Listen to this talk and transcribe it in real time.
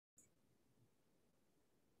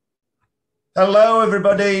Hello,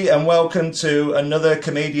 everybody, and welcome to another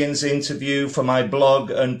comedian's interview for my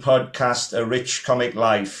blog and podcast, Arich Comic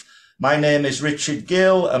Life. My name is Richard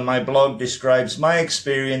Gill, and my blog describes my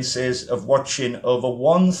experiences of watching over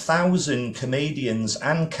 1,000 comedians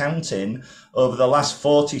and counting over the last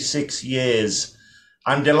 46 years.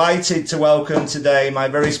 I'm delighted to welcome today my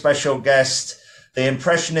very special guest, the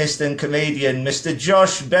impressionist and comedian, Mr.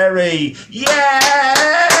 Josh Berry. Oh wow!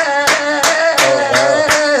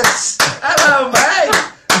 Yes! Hello, mate.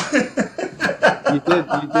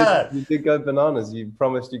 You did go bananas. You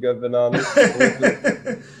promised you go bananas. It wasn't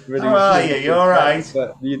really, How are you? really You all right?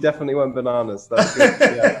 but you definitely went bananas. That's good.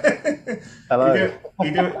 Yeah. You Hello. do,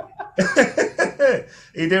 you do,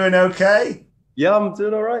 you doing okay? Yeah, I'm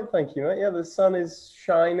doing all right. Thank you, mate. Yeah, the sun is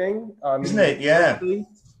shining. Isn't it? Yeah. Healthy.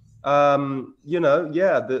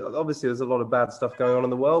 Yeah. Obviously, there's a lot of bad stuff going on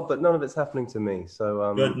in the world, but none of it's happening to me.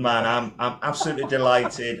 So, Good man. I'm absolutely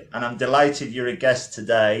delighted, and I'm delighted you're a guest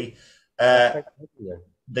today. yeah, Uh, thank you.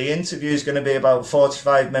 the interview is going to be about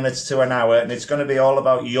 45 minutes to an hour, and it's going to be all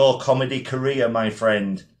about your comedy career, my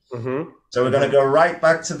friend. Mm-hmm. So we're going to go right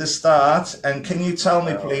back to the start. And can you tell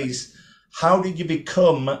me, please, how did you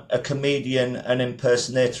become a comedian and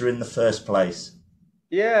impersonator in the first place?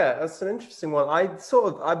 Yeah, that's an interesting one. I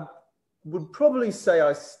would probably say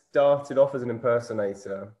I started off as an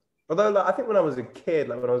impersonator. Although, like, I think when I was a kid,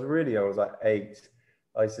 like when I was really young, I was like 8,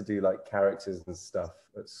 I used to do like characters and stuff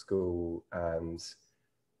at school. And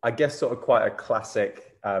I guess sort of quite a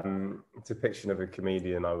classic depiction of a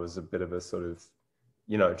comedian. I was a bit of a sort of,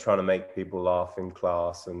 trying to make people laugh in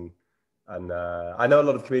class. And I know a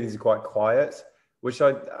lot of comedians are quite quiet, which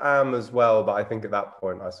I am as well. But I think at that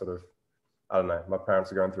point, I don't know. My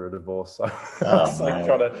parents are going through a divorce, so I Oh, was like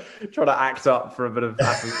trying to act up for a bit of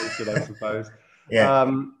affirmation, I suppose. yeah.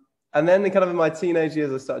 And then kind of in my teenage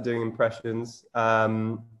years, I started doing impressions. I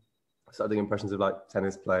started doing impressions of like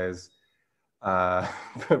tennis players,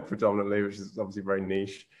 predominantly, which is obviously very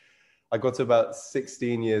niche. I got to about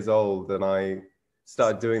 16 years old, and I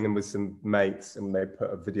started doing them with some mates, and they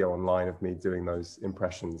put a video online of me doing those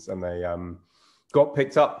impressions, and they got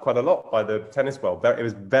picked up quite a lot by the tennis world. It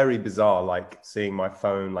was very bizarre, like seeing my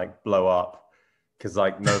phone like blow up because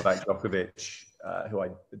like Novak Djokovic, who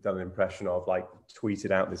I'd done an impression of, like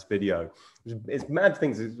tweeted out this video. It's mad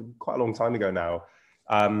things. It's quite a long time ago now.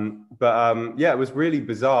 Yeah, it was really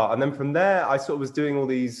bizarre. And then from there, I sort of was doing all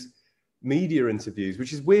these media interviews,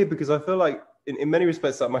 which is weird because I feel like in many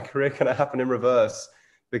respects, like my career kind of happened in reverse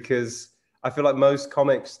because I feel like most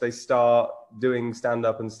comics, they start doing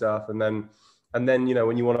stand-up and stuff, and then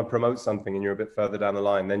when you want to promote something and you're a bit further down the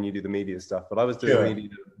line, then you do the media stuff. But I was doing Sure. media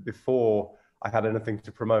before I had anything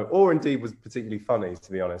to promote, or indeed was particularly funny,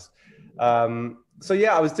 to be honest. So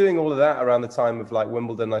yeah, I was doing all of that around the time of like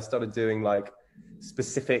Wimbledon. I started doing like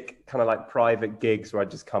specific kind of like private gigs where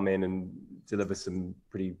I'd just come in and deliver some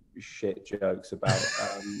pretty shit jokes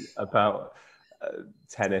about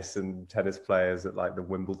tennis and tennis players at like the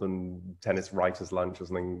Wimbledon tennis writers lunch or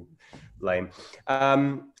something lame.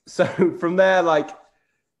 So from there, like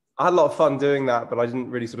I had a lot of fun doing that, but I didn't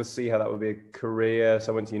really sort of see how that would be a career.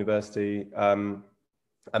 So I went to university, and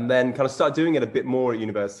then kind of started doing it a bit more at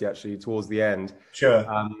university actually towards the end. Sure.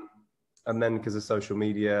 And then because of social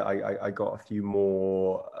media, I got a few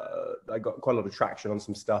more. I got quite a lot of traction on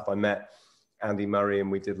some stuff. I met Andy Murray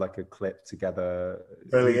and we did like a clip together.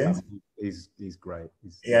 Brilliant. He's great.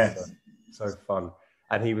 Yeah. He's so fun.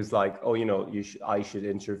 And he was like, "Oh, I should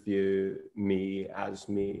interview me as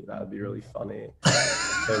me. That would be really funny."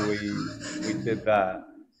 So we did that.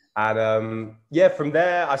 And yeah, from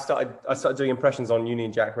there I started doing impressions on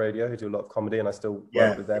Union Jack Radio, who do a lot of comedy, and I still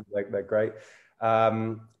work with them. They're great.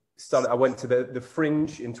 I went to the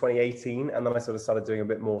Fringe in 2018, and then I sort of started doing a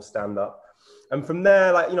bit more stand-up. And from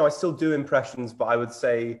there, like, I still do impressions, but I would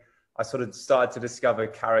say I sort of started to discover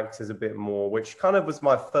characters a bit more, which kind of was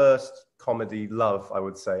my first comedy love, I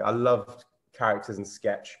would say. I loved characters and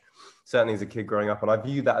sketch, certainly as a kid growing up. And I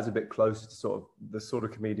viewed that as a bit closer to sort of the sort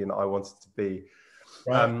of comedian that I wanted to be.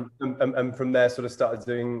 Right. And from there sort of started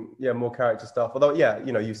doing, more character stuff. Although,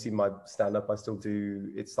 you see my stand-up, I still do,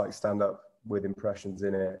 it's like stand-up with impressions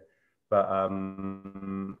in it. But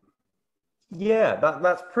yeah,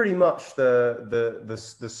 that's pretty much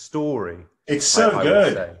the story. It's so I good.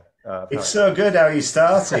 would say. It's so good how you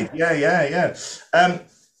started. Yeah.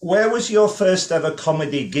 Where was your first ever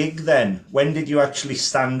comedy gig then? When did you actually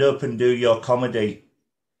stand up and do your comedy?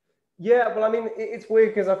 Yeah, well, I mean, it's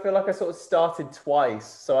weird because I feel like I sort of started twice.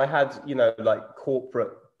 So I had, like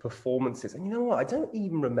corporate performances. And you know what? I don't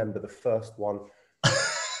even remember the first one.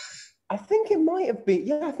 I think it might have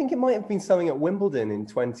been something at Wimbledon in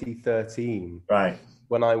 2013. Right.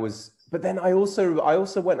 When I was but then I also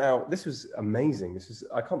went out. This was amazing.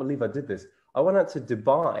 I can't believe I did this. I went out to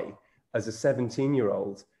Dubai as a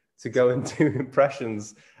 17-year-old to go and do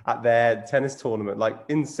impressions at their tennis tournament, like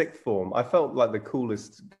in sixth form. I felt like the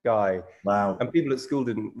coolest guy. Wow. And people at school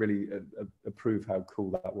didn't really approve how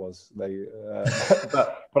cool that was. But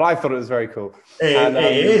I thought it was very cool.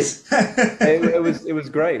 It is. it was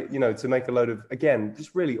great, you know, to make a load of, again,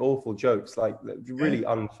 just really awful jokes, like really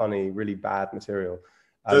unfunny, really bad material.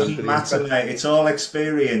 Doesn't matter, mate. It's all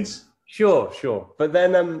experience. Sure. But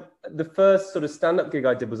then the first sort of stand-up gig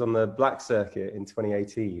I did was on the Black Circuit in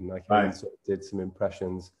 2018. I came and sort of did some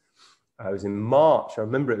impressions. I was in March. I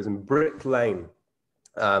remember it was in Brick Lane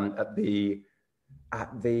at the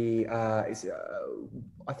I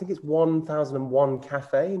think it's 1001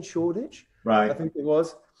 Cafe in Shoreditch. Right. I think it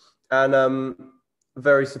was. And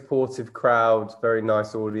very supportive crowd, very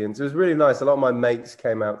nice audience. It was really nice. A lot of my mates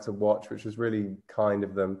came out to watch, which was really kind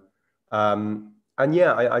of them. And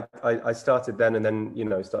yeah, I started then, and then, you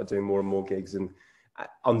know, started doing more and more gigs, and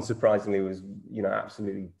unsurprisingly was, you know,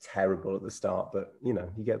 absolutely terrible at the start, but you know,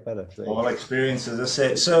 you get better. So. All experience, as I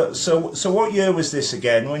said. So what year was this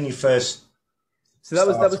again when you first? So that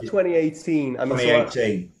was 2018. I mean,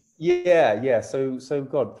 2018. Yeah. So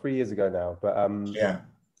God, 3 years ago now. But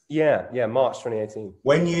yeah, March 2018.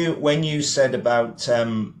 When you said about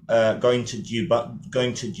going to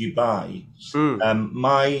Dubai,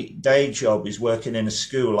 my day job is working in a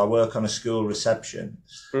school. I work on a school reception,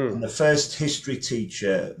 and the first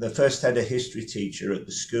head of history teacher at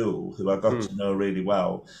the school, who I got to know really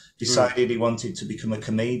well, decided he wanted to become a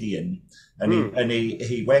comedian, and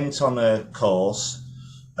he went on a course,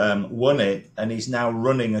 won it, and he's now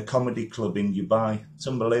running a comedy club in Dubai. It's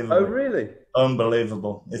unbelievable. Oh, really?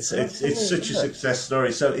 Unbelievable. It's such a success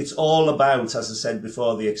story. So it's all about, as I said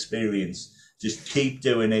before, the experience. Just keep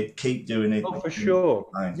doing it. Oh, for sure.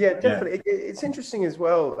 Yeah, definitely. Yeah. It's interesting as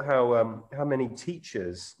well how many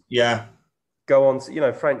teachers go on to, you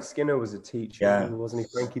know, Frank Skinner was a teacher, wasn't he?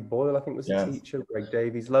 Frankie Boyle, I think, was a teacher. Greg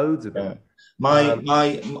Davies, loads of them.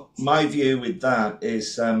 My view with that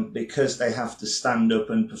is because they have to stand up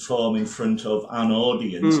and perform in front of an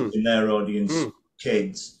audience, in their audience,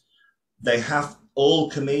 kids.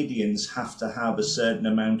 All comedians have to have a certain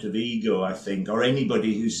amount of ego, I think, or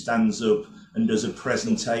anybody who stands up and does a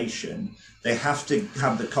presentation, they have to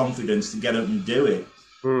have the confidence to get up and do it.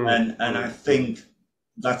 And I think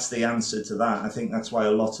that's the answer to that. I think that's why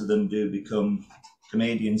a lot of them do become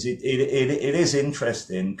comedians. It is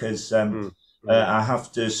interesting because I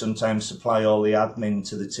have to sometimes supply all the admin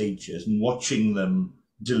to the teachers, and watching them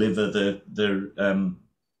deliver the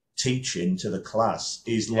teaching to the class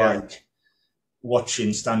is like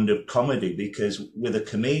watching stand-up comedy, because with a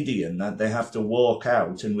comedian that they have to walk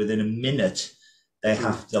out, and within a minute they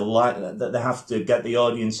have to get the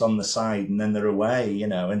audience on the side, and then they're away, you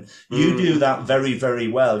know. And you do that very, very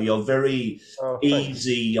well. You're very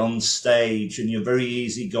easy on stage, and you're very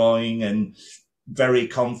easygoing and very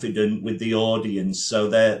confident with the audience, so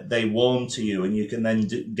they warm to you, and you can then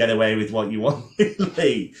get away with what you want,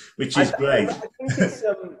 really, which is great. I think it's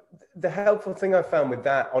the helpful thing I found with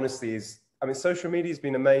that, honestly, is, I mean, social media has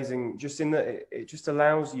been amazing, just in that it just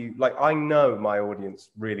allows you, like, I know my audience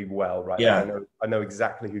really well, right? Yeah. I know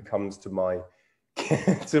exactly who comes to my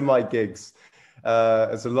to my gigs.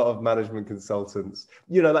 There's a lot of management consultants.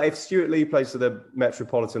 You know, like if Stuart Lee plays to the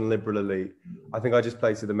Metropolitan Liberal elite, I think I just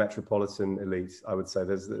play to the Metropolitan elite, I would say.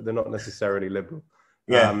 They're not necessarily liberal,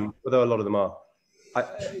 although a lot of them are.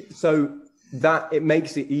 So that it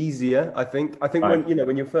makes it easier, I think. I think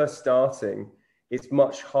when you're first starting, it's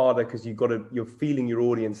much harder because you're feeling your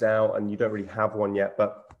audience out, and you don't really have one yet.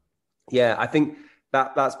 But yeah, I think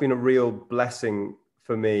that's been a real blessing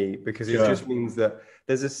for me, because it just means that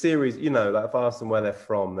there's a series, you know, like if I ask them where they're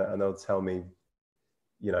from, and they'll tell me,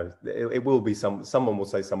 you know, it will be someone will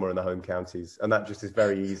say somewhere in the home counties, and that just is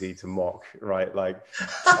very easy to mock, right? Like,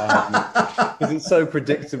 because it's so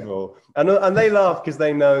predictable, and they laugh because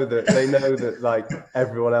they know that like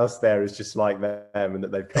everyone else there is just like them, and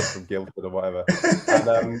that they've come from Guildford or whatever.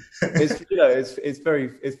 And it's, you know, it's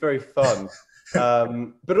very fun,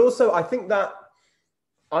 but also I think that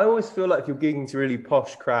I always feel like if you're gigging to really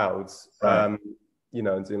posh crowds, you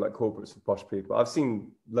know, and doing like corporates for posh people. I've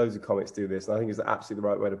seen loads of comics do this, and I think it's absolutely the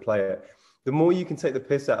right way to play it. The more you can take the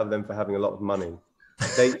piss out of them for having a lot of money,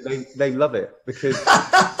 they love it, because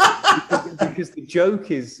the joke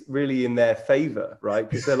is really in their favor, right?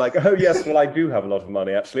 Because they're like, oh yes, well I do have a lot of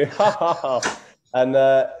money actually, and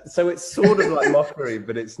so it's sort of like mockery,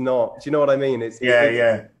 but it's not. Do you know what I mean? It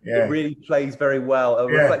really plays very well. It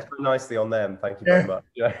reflects very nicely on them. Thank you very much.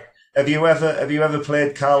 Yeah. Have you ever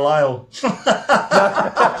played Carlisle?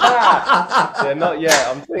 Yeah, not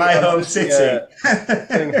yet. My home city.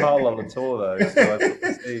 Doing Hull on the tour though. So I'll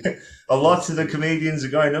see. A lot of the comedians are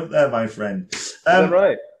going up there, my friend. Is that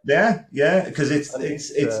right? Yeah, because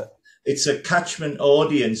it's a catchment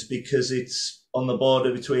audience because it's on the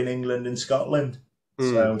border between England and Scotland.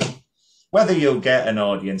 So whether you'll get an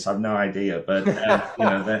audience, I've no idea. But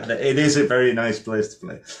it is a very nice place to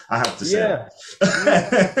play, I have to say. Yeah.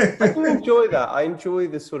 I do enjoy that. I enjoy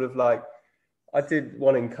the sort of like, I did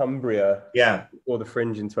one in Cumbria, or the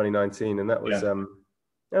Fringe in 2019, and that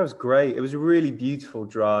was great. It was a really beautiful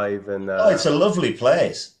drive, and it's a lovely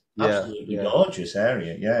place. Yeah, absolutely gorgeous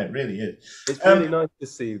area. Yeah, it really is. It's really nice to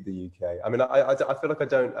see the UK. I mean, I feel like I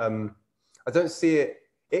don't see it.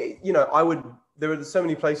 There are so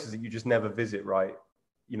many places that you just never visit, right?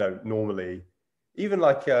 Normally. Even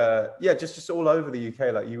like, just all over the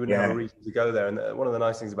UK, like you wouldn't have a reason to go there. And one of the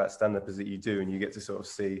nice things about stand-up is that you do, and you get to sort of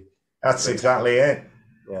see. That's exactly it.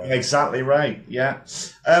 Yeah. Exactly right. Yeah.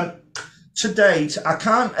 To date, I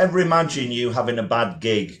can't ever imagine you having a bad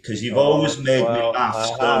gig because you've always made me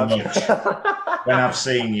laugh so much when I've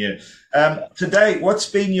seen you. To date, what's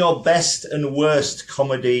been your best and worst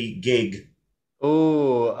comedy gig?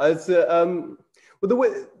 Oh, it's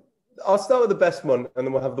I'll start with the best one, and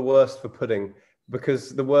then we'll have the worst for pudding,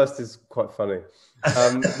 because the worst is quite funny.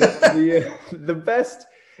 The best.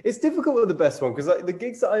 It's difficult with the best one because like the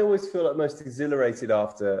gigs that I always feel like most exhilarated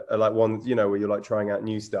after are like ones, where you're like trying out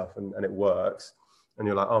new stuff and it works, and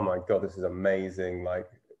you're like, oh my God, this is amazing. Like,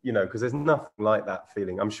 because there's nothing like that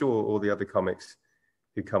feeling. I'm sure all the other comics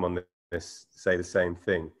who come on this say the same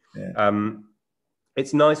thing. Yeah.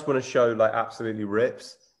 It's nice when a show like absolutely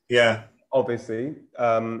rips. Yeah. Obviously.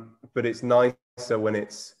 But it's nicer when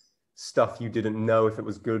it's stuff you didn't know if it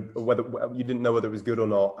was good, or whether you didn't know whether it was good or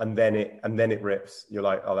not, and then it rips. You're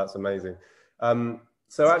like, oh, that's amazing.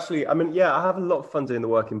 So actually, I mean, I have a lot of fun doing the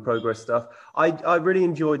work in progress stuff. I really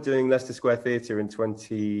enjoyed doing Leicester Square Theatre in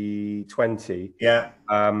 2020. Yeah.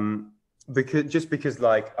 Because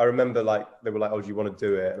like I remember like they were like, oh, do you want to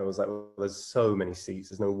do it? And I was like, well, there's so many seats,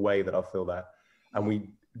 there's no way that I'll fill that. And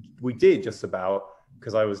we did just about,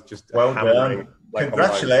 because I was just well done. Like,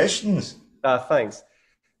 congratulations. Thanks.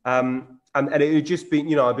 And it would just be,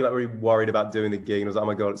 I'd be like really worried about doing the gig, and I was like, oh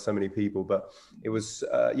my God, it's so many people. But it was,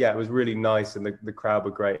 it was really nice, and the crowd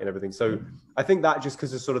were great and everything. So I think that just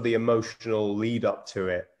because of sort of the emotional lead up to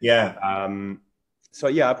it. Yeah. So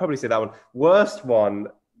I'd probably say that one. Worst one,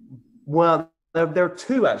 well, there are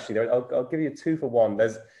two actually. I'll give you 2 for 1.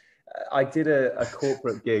 I did a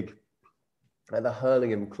corporate gig at the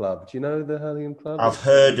Hurlingham Club. Do you know the Hurlingham Club? I've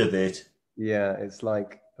heard of it. Yeah, it's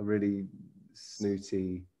like a really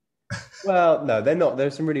snooty. Well, no, they're not.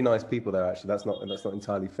 There's some really nice people there, actually. That's not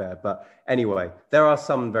entirely fair. But anyway, there are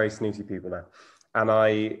some very snooty people there. And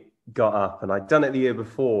I got up, and I'd done it the year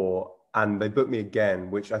before, and they booked me again,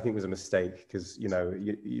 which I think was a mistake because, you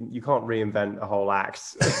can't reinvent a whole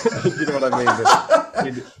act. You know what I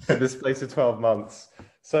mean? In this place of 12 months.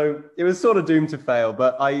 So it was sort of doomed to fail,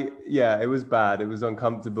 but it was bad. It was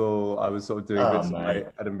uncomfortable. I was sort of doing bits of my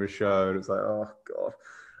Edinburgh show, and it was like, oh God.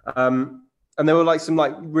 And there were like some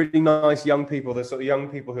like really nice young people. There's sort of young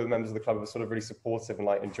people who were members of the club were sort of really supportive and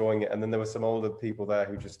like enjoying it. And then there were some older people there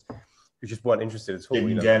who just weren't interested at all.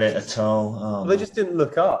 Didn't get it at all. Oh, they just didn't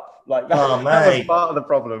look up. Like that was part of the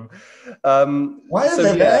problem. Why are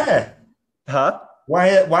they there? Huh?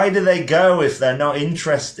 Why do they go if they're not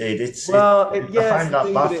interested? I find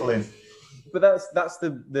that baffling. But that's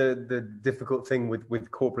the difficult thing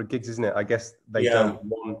with corporate gigs, isn't it? I guess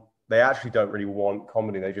they actually don't really want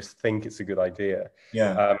comedy. They just think it's a good idea.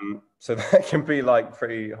 Yeah. So that can be like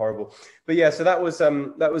pretty horrible. But so that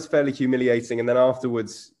was fairly humiliating. And then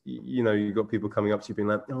afterwards, you got people coming up to you being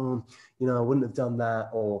like, oh, I wouldn't have done that,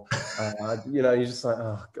 or you're just like,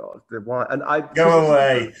 oh God, why? And go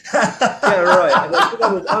away. Yeah, right. And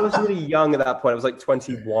I was really young at that point. I was like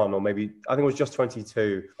 21, or maybe I think it was just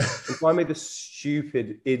 22. And so I made the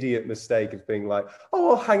stupid idiot mistake of being like,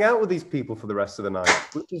 oh, I'll hang out with these people for the rest of the night,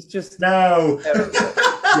 which is just no.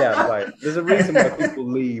 Yeah, right. There's a reason why people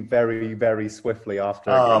leave very, very swiftly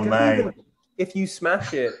after. Oh, man. If you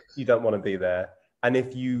smash it, you don't want to be there. And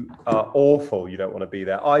if you are awful, you don't want to be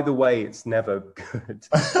there. Either way, it's never good.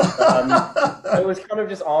 It was kind of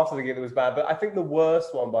just after the gig that was bad. But I think the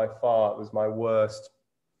worst one by far was my worst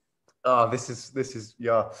Oh, this is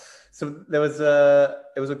yeah. So there was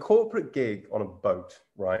a corporate gig on a boat,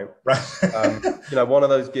 right? Right. One of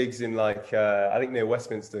those gigs in like I think near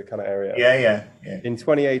Westminster kind of area. Yeah. In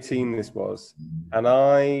 2018, this was, and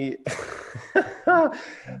I,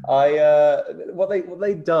 what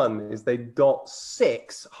they'd done is they got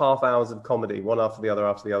 6 half hours of comedy, one after the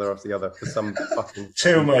other, for some fucking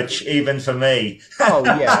Too much, even for me. Oh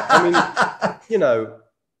yeah, I mean,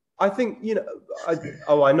 I think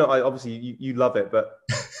I know. Obviously, you love it, but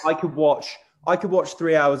I could watch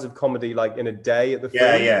 3 hours of comedy like in a day at the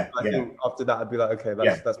film. I think after that, I'd be like, okay,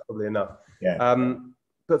 that's probably enough.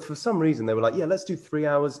 But for some reason, they were like, yeah, let's do 3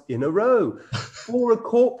 hours in a row for a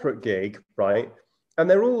corporate gig, right? And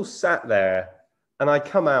they're all sat there, and I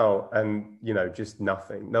come out, and just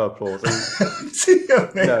nothing, no applause,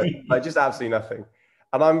 like just absolutely nothing.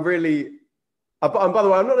 And I'm really, and by the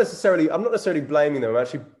way, I'm not necessarily blaming them. I'm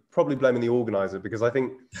actually probably blaming the organizer, because I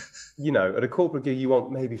think, at a corporate gig, you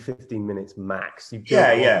want maybe 15 minutes max.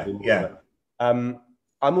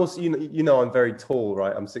 I'm also, I'm very tall,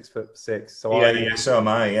 right? I'm 6'6". So so am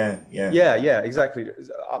I. Yeah, exactly.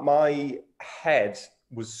 My head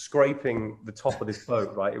was scraping the top of this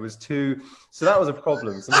boat, right? It was so that was a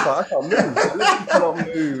problem. So I was like, I can't move. I literally cannot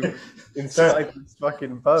move inside this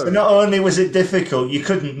fucking boat. So not only was it difficult, you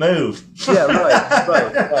couldn't move. Yeah,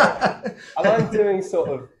 right. And I'm doing sort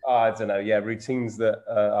of, I don't know, routines that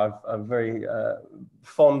I've very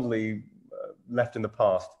fondly left in the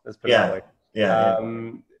past, let's put it that way.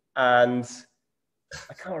 And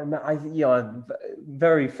I can't remember. I'm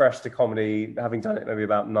very fresh to comedy, having done it maybe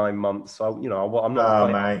about 9 months. So I'm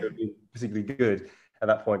not particularly good at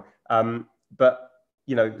that point. But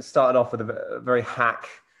started off with a very hack,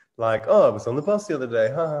 like, oh, I was on the bus the other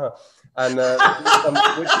day, and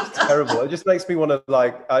which is terrible. It just makes me want to,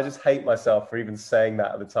 like, I just hate myself for even saying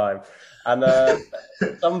that at the time. And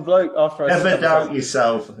some bloke after I never doubt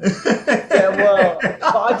yourself. Yeah, well, but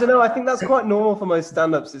I don't know. I think that's quite normal for most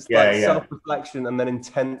stand-ups. It's like self-reflection and then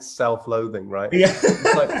intense self-loathing, right? Yeah.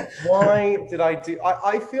 It's like, why did I do?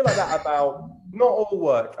 I feel like that about not all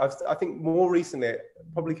work. I think more recently,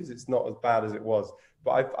 probably because it's not as bad as it was,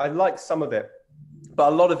 but I like some of it.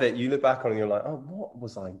 But a lot of it, you look back on and you're like, oh, what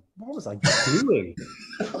was I doing?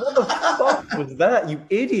 What the fuck was that, you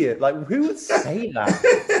idiot? Like, who would say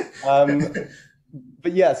that?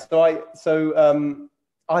 But yeah, so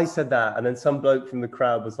I said that, and then some bloke from the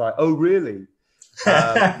crowd was like, oh, really?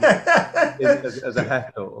 As a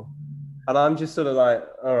heckle. And I'm just sort of like,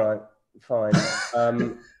 all right, fine.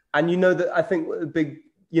 And that I think a big,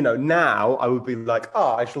 now I would be like,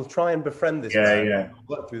 I shall try and befriend this man.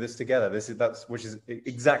 Work through this together. Which is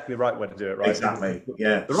exactly the right way to do it, right? Exactly.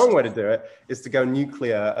 Yeah. The wrong way to do it is to go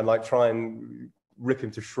nuclear and like try and rip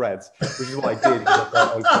him to shreds, which is what I did because I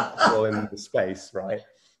felt uncomfortable in the space, right?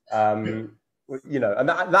 And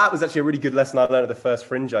that was actually a really good lesson I learned at the first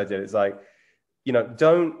Fringe I did. It's like,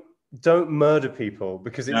 don't murder people,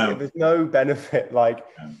 because there's no benefit. Like,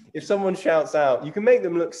 if someone shouts out, you can make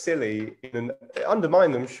them look silly and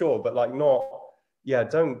undermine them, sure, but like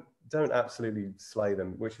don't absolutely slay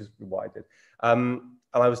them, which is what I did.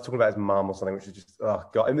 And I was talking about his mum or something, which is just, oh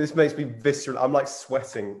god, and this makes me visceral. I'm like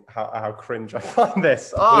sweating how cringe I find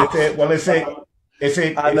this.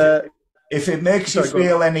 If it makes you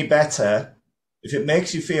feel any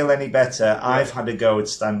better, I've had a go at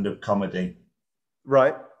stand-up comedy,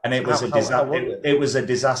 right? And it was it was a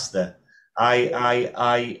disaster.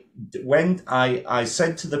 I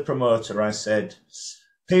said to the promoter, I said,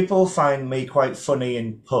 people find me quite funny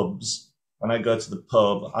in pubs. When I go to the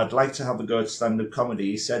pub, I'd like to have a go at stand-up comedy.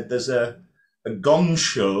 He said, there's a gong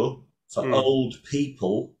show for old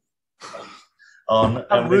people on.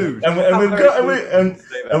 How rude. And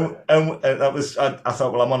that was, I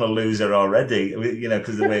thought, well, I'm on a loser already,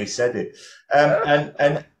 because the way he said it.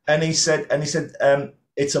 And he said,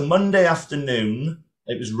 it's a Monday afternoon.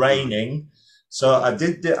 It was raining, so I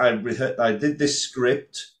did this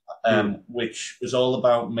script, which was all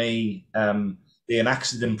about me being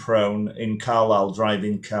accident prone in Carlisle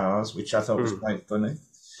driving cars, which I thought was quite funny.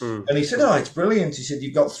 And he said, "Oh, it's brilliant." He said,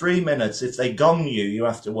 "You've got 3 minutes. If they gong you, you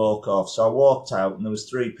have to walk off." So I walked out, and there was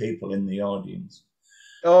 3 people in the audience.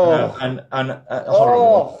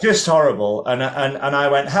 Horrible, just horrible. And I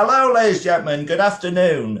went, "Hello, ladies and gentlemen, good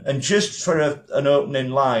afternoon." And just for an opening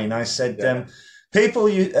line, I said, people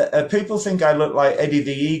think I look like Eddie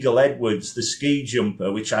the Eagle Edwards, the ski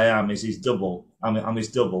jumper, which I am. Is his double? I'm his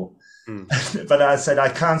double. But I said, I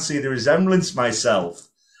can't see the resemblance myself.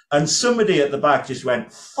 And somebody at the back just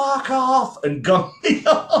went, "Fuck off," and got me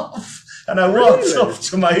off. And I walked off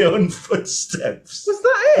to my own footsteps. Was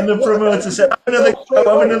that it? And the promoter said, have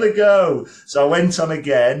another go. So I went on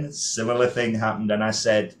again. Similar thing happened. And I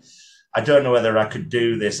said, I don't know whether I could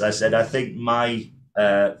do this. I said, I think my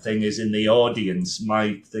thing is in the audience.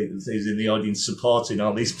 My thing is in the audience supporting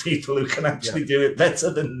all these people who can actually do it better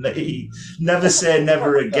than me. Never say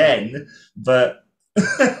never again, but...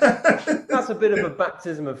 That's a bit of a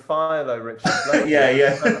baptism of fire, though, Richard.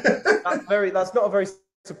 That's not a very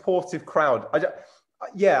supportive crowd. I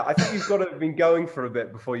think you've got to have been going for a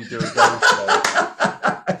bit before you do a game show.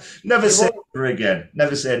 Never say never again.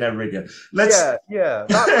 Never say never again. That's hard,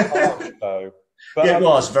 though. But, it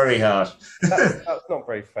was very hard. That's not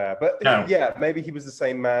very fair. But yeah, maybe he was the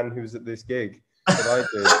same man who was at this gig that I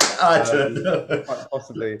did. I don't know. Quite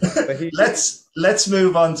possibly. But let's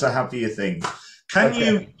move on to happier things. Can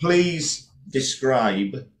you please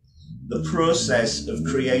describe the process of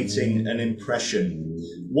creating an impression?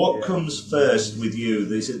 What comes first with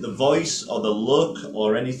you? Is it the voice or the look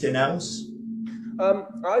or anything else? I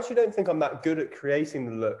actually don't think I'm that good at creating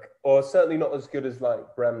the look, or certainly not as good as like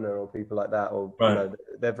Bremner or people like that. Or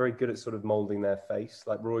they're very good at sort of molding their face.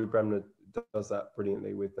 Like Roy Bremner does that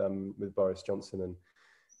brilliantly with Boris Johnson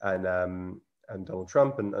and Donald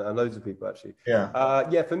Trump and loads of people actually.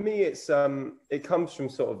 For me it comes from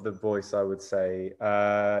sort of the voice, I would say.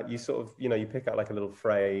 You sort of, you pick out like a little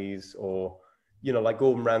phrase, or like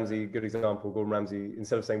Gordon Ramsay, good example. Gordon Ramsay,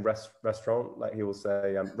 instead of saying restaurant, like he will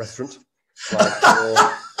say restaurant. Like, or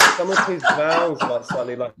some of his vowels like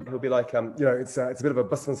slightly, like he'll be like it's a bit of a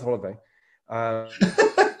busman's holiday. A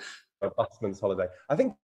busman's holiday. I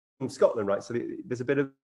think from Scotland, right? So there's a bit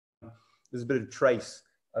of trace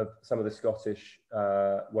of some of the Scottish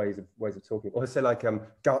ways of talking. Or say like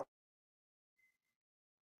it's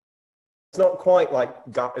not quite like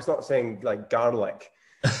it's not saying like garlic,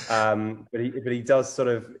 but he does sort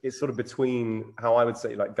of, it's sort of between how I would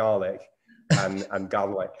say like garlic and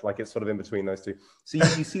garlic, like it's sort of in between those two. So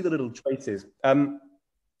you see the little traces, but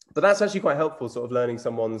that's actually quite helpful, sort of learning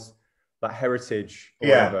someone's like heritage or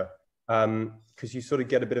whatever, because you sort of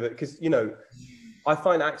get a bit of it, because I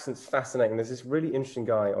find accents fascinating. There's this really interesting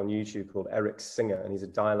guy on YouTube called Arich Singer, and he's a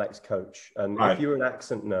dialects coach. And if you're an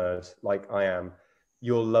accent nerd like I am,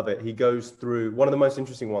 you'll love it. He goes through one of the most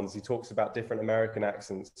interesting ones. He talks about different American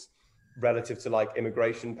accents relative to like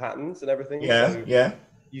immigration patterns and everything.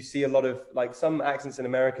 You see a lot of like some accents in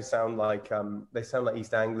America sound like they sound like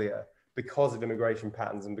East Anglia because of immigration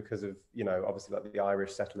patterns and because of obviously like the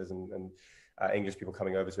Irish settlers and English people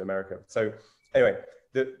coming over to America. So anyway,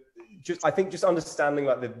 I think just understanding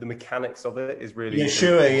like the mechanics of it is really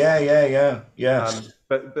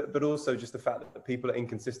but also just the fact that people are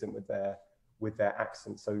inconsistent with their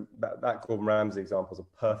accents. So that Gordon Ramsay example is a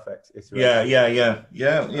perfect iteration.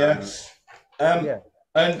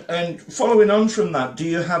 And following on from that, do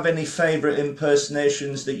you have any favorite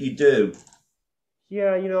impersonations that you do?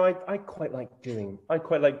 Yeah, I quite like doing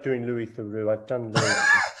Louis Theroux.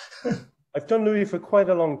 I've done Louis for quite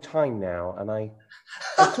a long time now, and I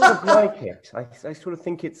sort of like it. I sort of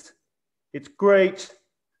think it's great.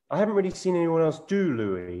 I haven't really seen anyone else do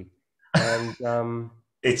Louis, and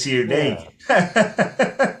it's unique.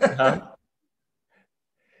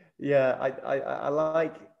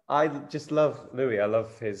 I just love Louis. I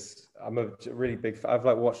love I'm a really big fan. I've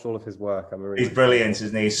like watched all of his work. He's brilliant,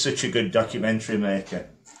 isn't he? He's such a good documentary maker.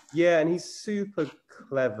 Yeah, and he's super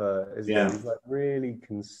clever, isn't he? He's like really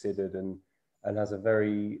considered and has a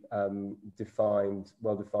very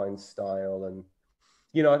well-defined style. And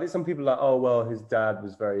I think some people are like, oh well, his dad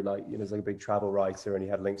was very like he's like a big travel writer and he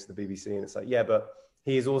had links to the BBC, and it's like, yeah, but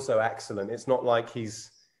he is also excellent. It's not like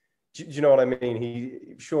he's, do you know what I mean?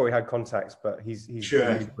 He had contacts, but he's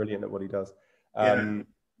really brilliant at what he does. And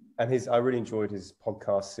I really enjoyed his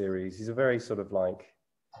podcast series. He's a very sort of like,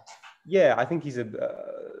 I think he's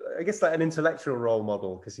I guess like an intellectual role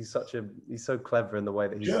model, because he's so clever in the way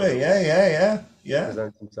that he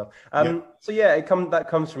presents himself. That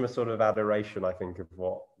comes from a sort of adoration, I think, of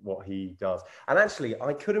what he does. And actually,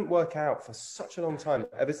 I couldn't work out for such a long time,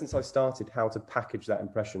 ever since I started, how to package that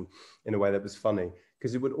impression in a way that was funny.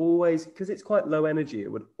 Because it would always, because it's quite low energy,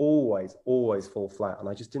 it would always fall flat. And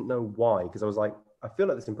I just didn't know why, because I was like, I feel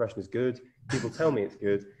like this impression is good. People tell me it's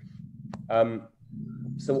good.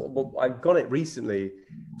 So I got it recently,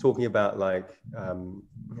 talking about like,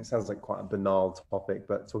 it sounds like quite a banal topic,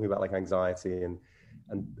 but talking about like anxiety and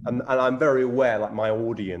I'm very aware like my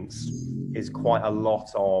audience is quite a lot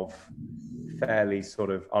of fairly sort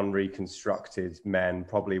of unreconstructed men,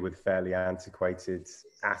 probably with fairly antiquated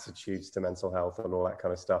attitudes to mental health and all that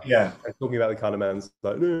kind of stuff. Yeah. And talking about the kind of men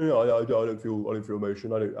like, no, I don't feel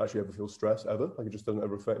emotion. I don't actually ever feel stress ever. Like it just doesn't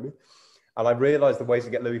ever affect me. And I realized the ways to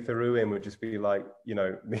get Louis Theroux in would just be like, you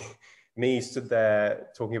know, me stood there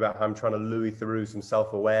talking about how I'm trying to Louis Theroux some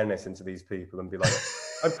self-awareness into these people and be like,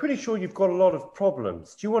 I'm pretty sure you've got a lot of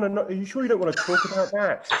problems. Do you want to know? Are you sure you don't want to talk about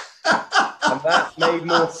that? And that made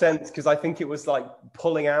more sense because I think it was like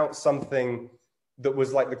pulling out something that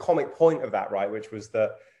was like the comic point of that, right? Which was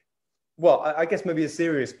that, well, I guess maybe a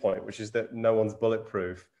serious point, which is that no one's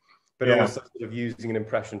bulletproof. But also sort of using an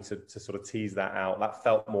impression to sort of tease that out. That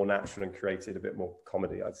felt more natural and created a bit more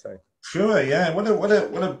comedy, I'd say. Sure, yeah. What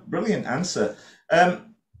a brilliant answer.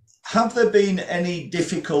 Have there been any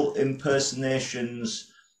difficult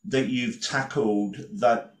impersonations that you've tackled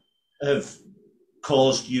that have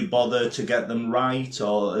caused you bother to get them right,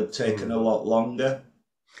 or have taken a lot longer?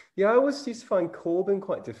 Yeah, I always used to find Corbyn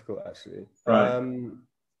quite difficult, actually. Right.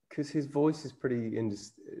 Because his voice is pretty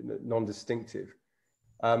non-distinctive.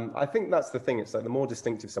 I think that's the thing. It's like the more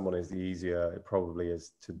distinctive someone is, the easier it probably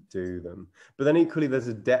is to do them. But then equally, there's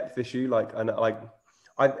a depth issue.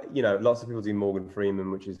 You know, lots of people do Morgan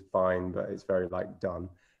Freeman, which is fine, but it's very like done.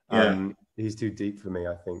 He's too deep for me,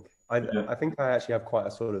 I think. I think I actually have quite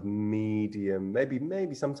a sort of medium,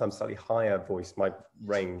 maybe sometimes slightly higher voice. My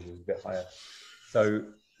range is a bit higher. So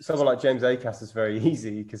someone like James Acaster is very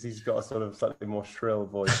easy because he's got a sort of slightly more shrill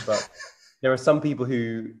voice. But there are some people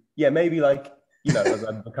who, maybe like, you know, as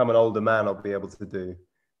I become an older man, I'll be able to do.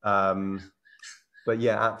 But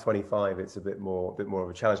yeah, at 25, it's a bit more of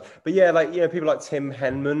a challenge. But yeah, like, you know, people like Tim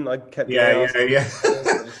Henman, I kept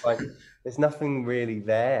It's like, there's nothing really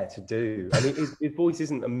there to do. I mean, his voice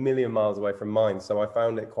isn't a million miles away from mine, so I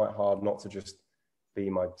found it quite hard not to just be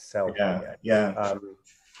myself.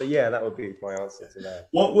 But yeah, that would be my answer to that.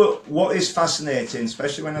 What is fascinating,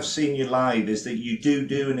 especially when I've seen you live, is that you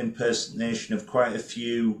do an impersonation of quite a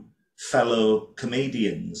few fellow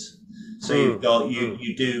comedians. So you've got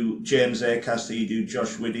you do James Acaster, you do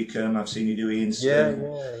Josh Widdicombe, I've seen you do Ian Stern.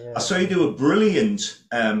 I saw you do a brilliant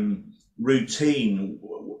routine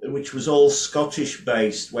which was all Scottish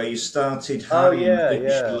based, where you started high and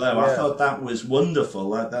finished low. I thought that was wonderful.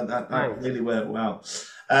 That really worked well.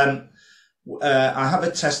 I have a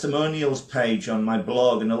testimonials page on my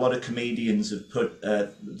blog, and a lot of comedians have put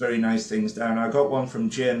very nice things down. I got one from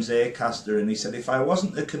James Acaster, and he said, if I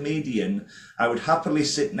wasn't a comedian, I would happily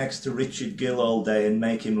sit next to Richard Gill all day and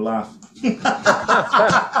make him laugh.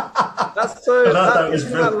 That's so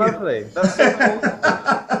lovely. That's so cool.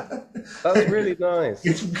 That's really nice.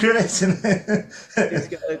 It's great, isn't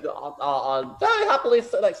it? I'll very happily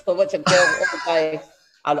sit next to Richard Gill all day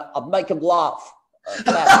and I'll make him laugh. Thank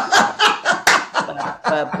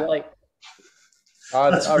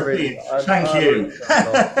you.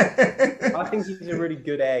 I think he's a really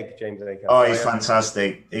good egg, James Acaster. Oh, he's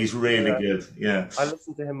fantastic. He's really good. Yeah. I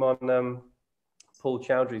listened to him on Paul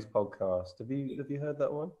Chowdhury's podcast. Have you heard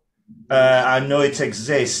that one? I know it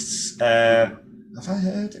exists. Have I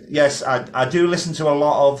heard it? Yes, I do listen to a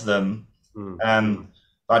lot of them.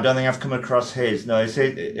 I don't think I've come across his. No, is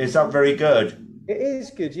that very good? It is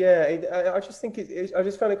good, yeah. I just think I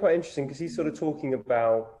just found it quite interesting because he's sort of talking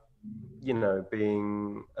about, you know,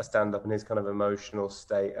 being a stand-up in his kind of emotional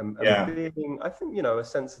state and being, I think, you know, a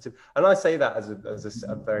sensitive. And I say that as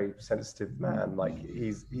a very sensitive man. Like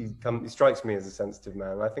he strikes me as a sensitive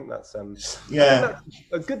man. And I think that's I think that's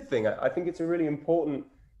a good thing. I think it's a really important.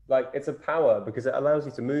 Like, it's a power because it allows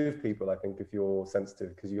you to move people, I think, if you're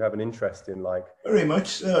sensitive, because you have an interest in, like... Very much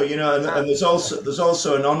so, you know, and there's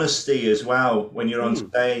also an honesty as well when you're on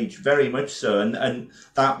stage, very much so, and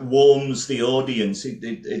that warms the audience.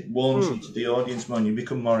 It warms you to the audience more, and you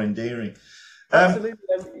become more endearing. Absolutely,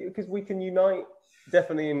 because we can unite,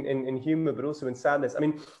 definitely in humour, but also in sadness. I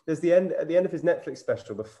mean, there's at the end of his Netflix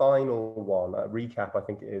special, the final one, recap, I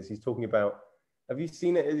think it is, he's talking about... Have you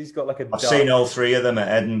seen it? He's got like a... I've seen all three of them at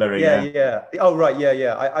Edinburgh. Yeah. Oh, right.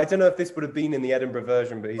 Yeah. I don't know if this would have been in the Edinburgh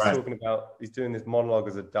version, but he's talking about, he's doing this monologue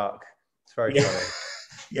as a duck. It's very funny.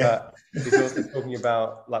 But he's also talking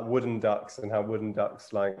about like wooden ducks and how wooden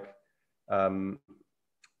ducks like, you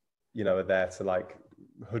know, are there to like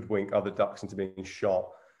hoodwink other ducks into being shot.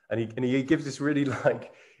 And he gives this really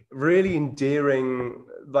like, really endearing,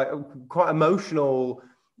 like quite emotional,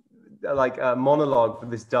 like a monologue for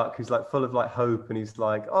this duck who's like full of like hope, and he's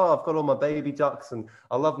like, oh, I've got all my baby ducks and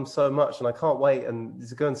I love them so much and I can't wait and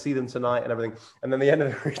to go and see them tonight and everything. And then the end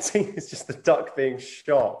of the routine is just the duck being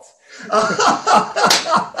shot.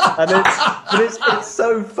 And it's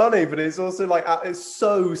so funny, but it's also like it's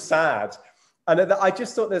so sad. And I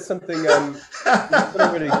just thought there's something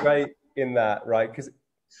really great in that, right? Because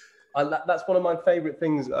that's one of my favorite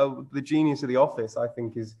things. The genius of The Office, I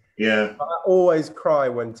think, is Yeah. I always cry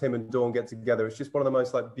when Tim and Dawn get together. It's just one of the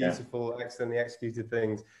most like beautiful, excellently executed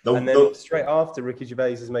things. And then straight after, Ricky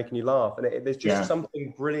Gervais is making you laugh, and there's just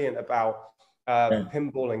something brilliant about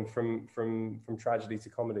pinballing from tragedy to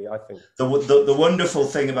comedy. I think the wonderful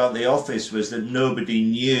thing about The Office was that nobody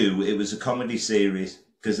knew it was a comedy series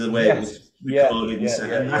because of the way it was recorded,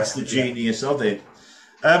 and that's the genius of it.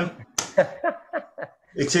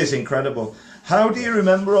 It is incredible. How do you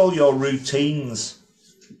remember all your routines?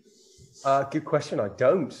 Good question. I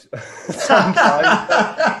don't. Sometimes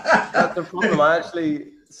that's the problem. I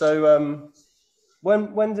actually. So,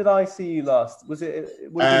 when did I see you last? Was it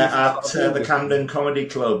at the Camden Comedy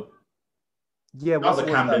Club? Yeah, not the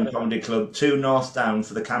Camden Comedy Club. 2 North Down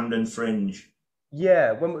for the Camden Fringe.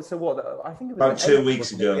 Yeah. So what? I think it was about 2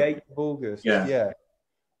 weeks ago. The 8th of August. Yeah.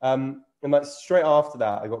 And like straight after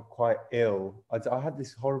that, I got quite ill. I had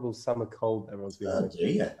this horrible summer cold. Everyone's been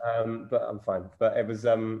but I'm fine. But it was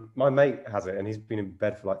my mate has it, and he's been in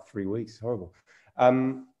bed for like 3 weeks. Horrible.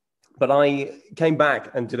 But I came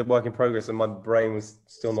back and did a work in progress, and my brain was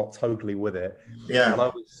still not totally with it. Yeah. And I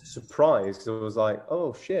was surprised because I was like,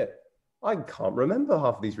 oh shit, I can't remember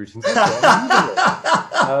half of these routines.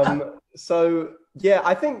 So yeah,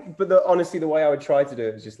 I think, but honestly, the way I would try to do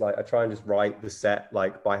it is just like, I try and just write the set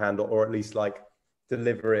like by hand, or at least like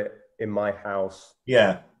deliver it in my house.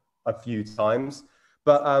 Yeah. A few times.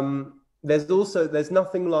 But there's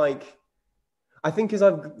nothing like, I think as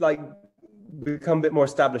I've like become a bit more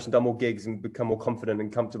established and done more gigs and become more confident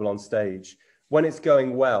and comfortable on stage, when it's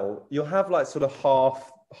going well, you'll have like sort of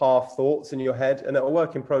half thoughts in your head, and at a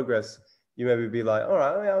work in progress, you maybe be like, all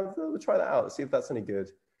right, I'll try that out, see if that's any good.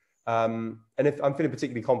 And if I'm feeling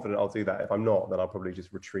particularly confident, I'll do that. If I'm not, then I'll probably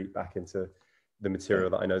just retreat back into the material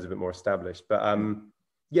that I know is a bit more established. But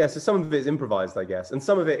yeah, so some of it is improvised, I guess, and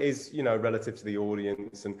some of it is, you know, relative to the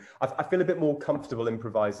audience. And I feel a bit more comfortable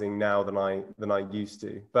improvising now than I used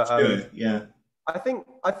to. But yeah, I think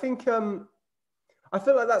I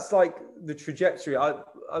feel like that's like the trajectory. I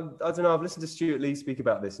don't know. I've listened to Stuart Lee speak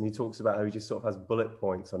about this, and he talks about how he just sort of has bullet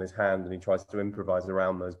points on his hand, and he tries to improvise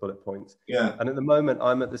around those bullet points. Yeah. And at the moment,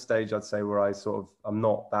 I'm at the stage, I'd say, where I'm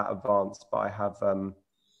not that advanced, but I have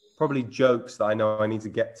probably jokes that I know I need to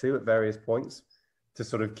get to at various points to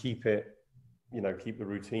sort of keep it, you know, keep the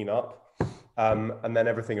routine up. And then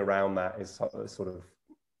everything around that is sort of,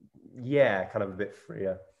 yeah, kind of a bit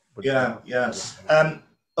freer. Yeah.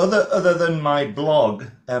 Other than my blog,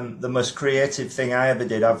 the most creative thing I ever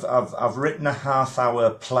did, I've written a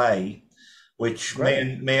half-hour play, which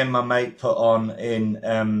me and my mate put on in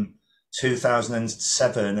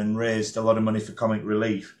 2007 and raised a lot of money for Comic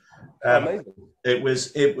Relief. Amazing. It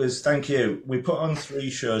was. Thank you. We put on 3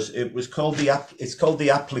 shows. It was called The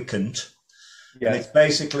Applicant. Yeah. And it's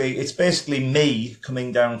basically me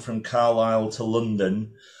coming down from Carlisle to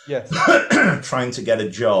London. Yes. Trying to get a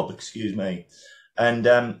job. Excuse me. And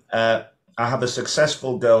I have a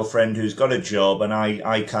successful girlfriend who's got a job, and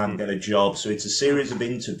I can't get a job. So it's a series of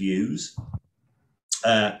interviews.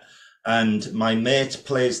 And my mate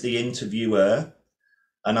plays the interviewer,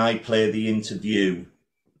 and I play the interview.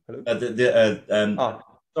 Sorry,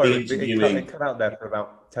 it cut out there for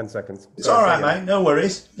about 10 seconds. It's all right, mate. No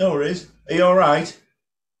worries. Are you all right?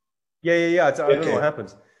 Yeah. I don't know what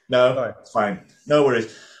happened. No, sorry. It's fine. No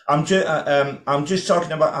worries. I'm just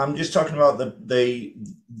talking about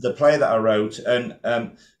the play that I wrote, and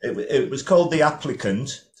it was called The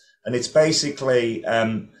Applicant, and it's basically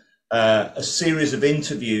a series of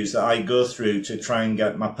interviews that I go through to try and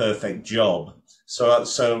get my perfect job.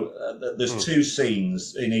 So there's 2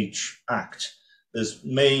 scenes in each act. There's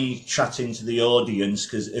me chatting to the audience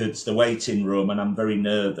because it's the waiting room and I'm very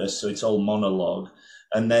nervous, so it's all monologue.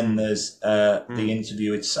 And then there's the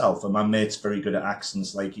interview itself, and my mate's very good at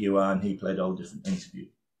accents like you are, and he played all different interviews.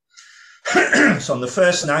 So on the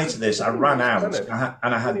first night of this, I ran out,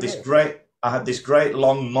 and I had this great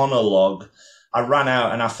long monologue. I ran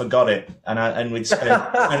out and I forgot it, and we'd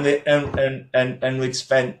spent and we'd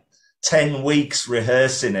spent 10 weeks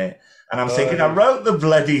rehearsing it, and I'm thinking I wrote the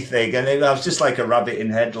bloody thing, and I was just like a rabbit in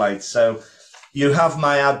headlights. So you have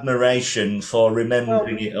my admiration for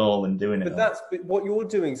remembering it all and doing it. But what you're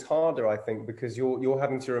doing is harder, I think, because you're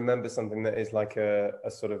having to remember something that is like a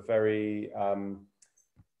sort of very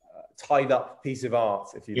tied up piece of art,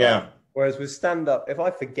 if you like. Whereas with stand up, if I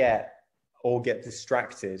forget or get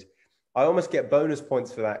distracted, I almost get bonus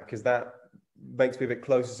points for that, because that makes me a bit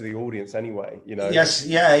closer to the audience anyway, you know. Yes,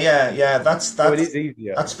 yeah. That's so it is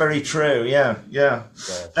easier. That's very true. Yeah.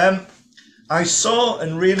 I saw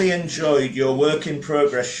and really enjoyed your work in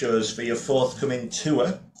progress shows for your forthcoming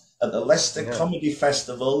tour at the Leicester Comedy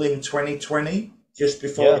Festival in 2020, just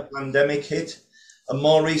before the pandemic hit. and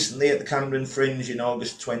more recently at the Camden Fringe in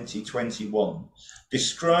August 2021.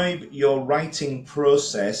 Describe your writing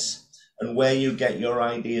process and where you get your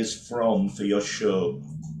ideas from for your show.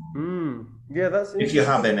 Yeah, that's if you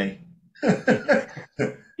have any.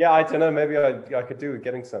 Yeah, I don't know. Maybe I could do with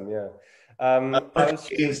getting some. Yeah.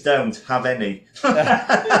 Don't have any.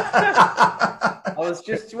 Well,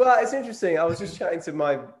 it's interesting. I was just chatting to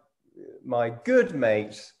my good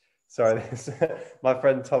mate. Sorry, my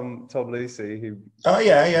friend Tom Lucy, who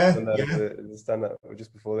the stand-up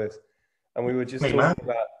just before this, and we were just talking about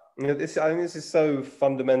this. I think this is so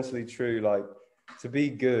fundamentally true. Like, to be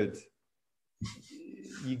good,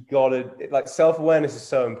 you gotta, like, self-awareness is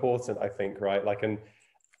so important, I think, right? Like, and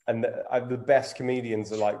the best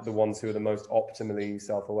comedians are like the ones who are the most optimally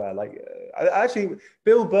self-aware. Like, actually,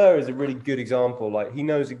 Bill Burr is a really good example. Like, he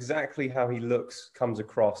knows exactly how he looks, comes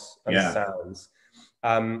across, and sounds.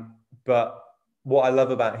 But what I love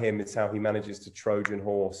about him is how he manages to Trojan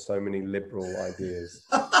horse so many liberal ideas.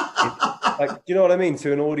 Like, do you know what I mean?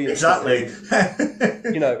 To an audience, exactly.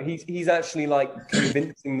 He's actually like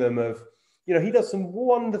convincing them of. He does some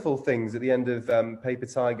wonderful things at the end of Paper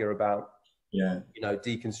Tiger about.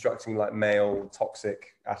 Deconstructing like male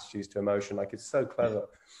toxic attitudes to emotion. Like, it's so clever.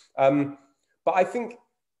 But I think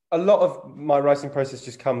a lot of my writing process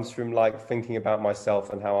just comes from like thinking about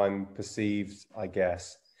myself and how I'm perceived, I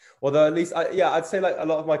guess. Although at least, I'd say like a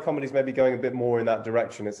lot of my comedies may be going a bit more in that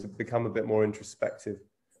direction. It's become a bit more introspective.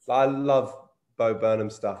 Like, I love Bo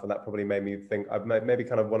Burnham stuff, and that probably made me think I maybe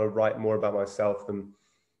kind of want to write more about myself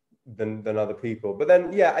than other people. But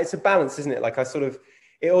then, it's a balance, isn't it? Like,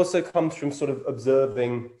 it also comes from sort of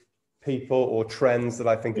observing people or trends that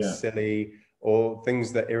I think are silly, or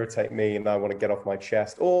things that irritate me and I want to get off my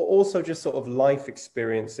chest, or also just sort of life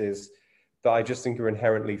experiences that I just think are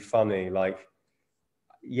inherently funny. Like,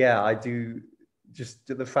 I do, just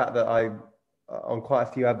the fact that I, on quite a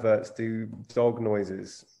few adverts, do dog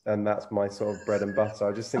noises, and that's my sort of bread and butter.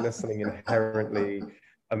 I just think there's something inherently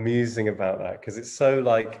amusing about that, because it's so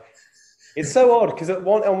like, it's so odd, because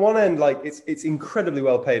on one end, like, it's incredibly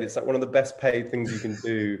well paid. It's like one of the best paid things you can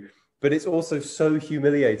do, but it's also so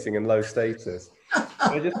humiliating and low status.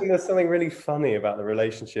 I just think there's something really funny about the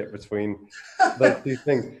relationship between those two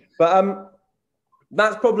things. But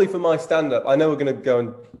that's probably for my stand-up. I know we're going to go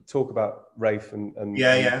and talk about Rafe and I'm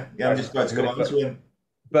just about to come on to him.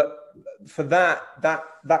 But for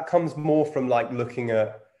that comes more from like looking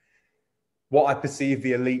at what I perceive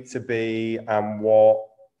the elite to be, and what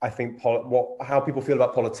I think how people feel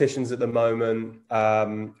about politicians at the moment,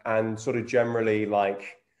 and sort of generally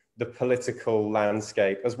like the political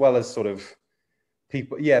landscape, as well as sort of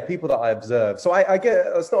people that I observe. So I get,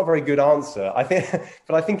 it's not a very good answer, I think,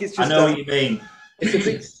 but I think it's just, I know what you mean. It's a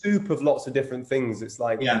big soup of lots of different things. It's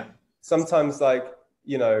like, sometimes like,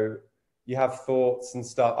 you have thoughts and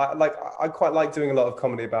stuff. I quite like doing a lot of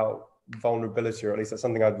comedy about vulnerability, or at least that's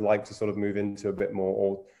something I'd like to sort of move into a bit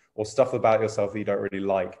more, or stuff about yourself that you don't really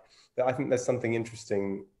like. But I think there's something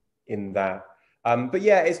interesting in that. But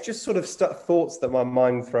it's just sort of thoughts that my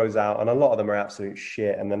mind throws out, and a lot of them are absolute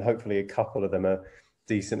shit, and then hopefully a couple of them are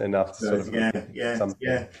decent enough to sort of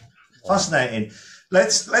Fascinating.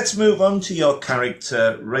 Let's move on to your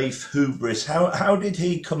character, Rafe Hubris. How did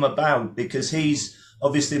he come about? Because he's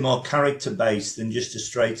obviously more character based than just a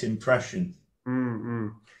straight impression.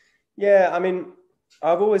 Yeah, I mean,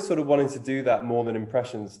 I've always sort of wanted to do that more than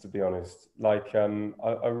impressions, to be honest. Like,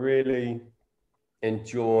 I really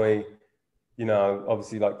enjoy,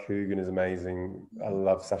 obviously, like, Coogan is amazing. I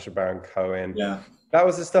love Sacha Baron Cohen. Yeah. That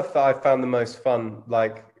was the stuff that I found the most fun.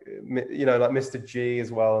 Like, like Mr. G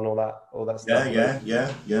as well, and all that stuff. Yeah.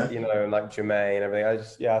 And like Jermaine and everything.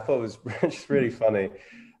 I thought it was just really funny.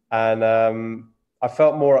 And I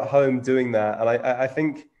felt more at home doing that. And I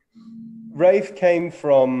think Rafe came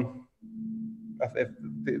from, if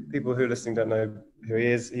people who are listening don't know who he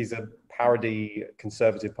is, he's a parody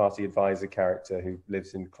Conservative Party advisor character who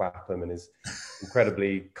lives in Clapham and is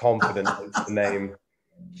incredibly confident in the name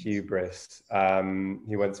Hubris.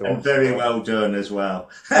 He went to Oxford. Very well done as well.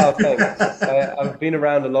 Oh, thanks. I've been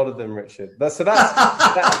around a lot of them, Richard. That's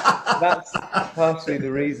partially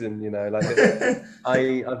the reason, like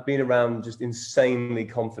I've been around just insanely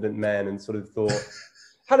confident men, and sort of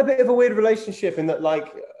had a bit of a weird relationship in that,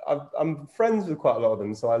 like, I'm friends with quite a lot of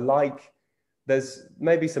them, so there's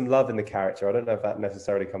maybe some love in the character. I don't know if that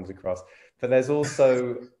necessarily comes across, but there's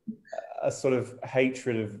also a sort of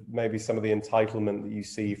hatred of maybe some of the entitlement that you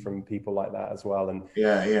see from people like that as well. And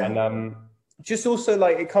and just also,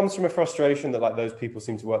 like, it comes from a frustration that, like, those people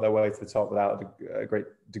seem to work their way to the top without a great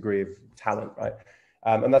degree of talent, right?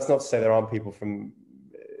 And that's not to say there aren't people from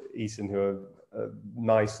Eton who are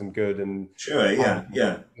nice and good and sure,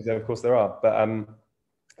 yeah. Of course there are, but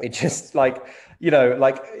it just like, you know,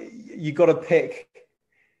 like you got to pick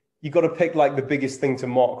like the biggest thing to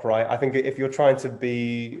mock, right? I think if you're trying to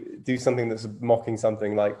do something that's mocking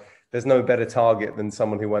something, like there's no better target than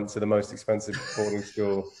someone who went to the most expensive boarding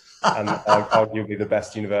school and arguably the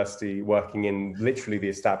best university, working in literally the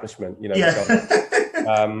establishment, you know. Yeah.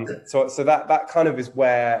 So that kind of is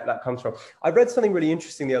where that comes from. I read something really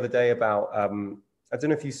interesting the other day about, I don't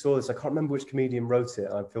know if you saw this, I can't remember which comedian wrote it.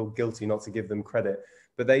 I feel guilty not to give them credit,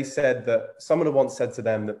 but they said that someone had once said to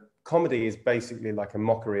them that comedy is basically like a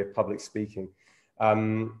mockery of public speaking.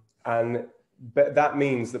 But that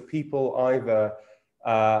means that people either,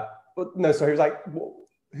 no, so he was like,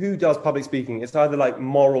 who does public speaking? It's either like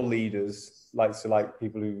moral leaders, like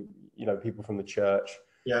people who, you know, people from the church,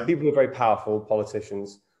 people who are very powerful,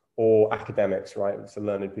 politicians, or academics, right? So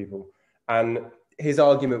learned people. And his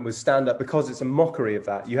argument was stand up, because it's a mockery of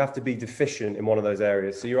that. You have to be deficient in one of those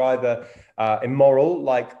areas. So you're either immoral,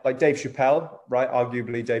 like Dave Chappelle, right?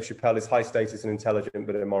 Arguably, Dave Chappelle is high status and intelligent,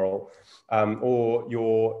 but immoral. Or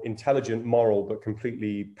you're intelligent, moral, but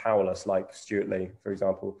completely powerless, like Stuart Lee, for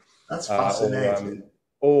example. That's fascinating.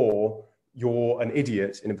 Or you're an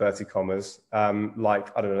idiot, in inverted commas,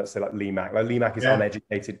 like, I don't know, let's say like Lee Mack. Like Lee Mack is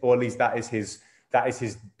uneducated, or at least that is his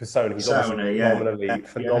persona. He's obviously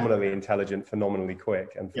phenomenally intelligent, phenomenally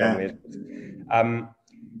quick, and phenomenally.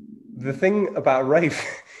 The thing about Rafe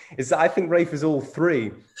is that I think Rafe is all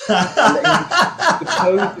three. He's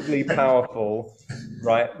supposedly powerful,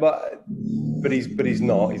 right? But he's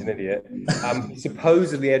not. He's an idiot. He's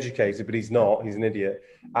supposedly educated, but he's not. He's an idiot.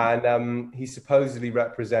 And he supposedly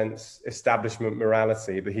represents establishment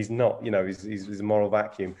morality, but he's not. You know, he's a moral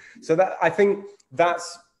vacuum. So that, I think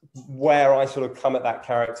that's where I sort of come at that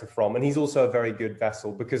character from. And he's also a very good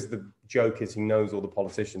vessel, because the joke is he knows all the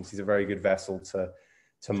politicians. He's a very good vessel to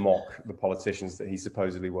mock the politicians that he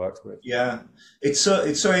supposedly works with. Yeah, it's so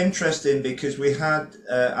interesting, because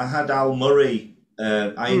I had Al Murray.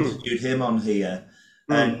 I interviewed him on here,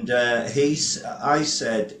 and I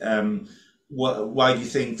said, why do you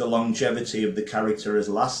think the longevity of the character has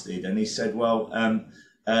lasted? And he said, well,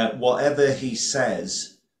 whatever he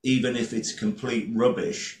says, even if it's complete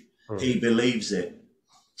rubbish, he believes it.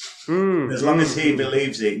 As long as he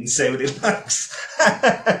believes it, and say what he likes.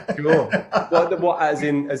 Sure. What as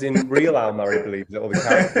in real Al Murray believes it, or the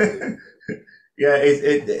character? Yeah,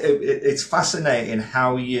 it's fascinating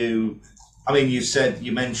how you. I mean,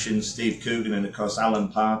 you mentioned Steve Coogan, and of course Alan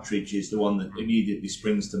Partridge is the one that immediately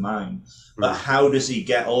springs to mind. But how does he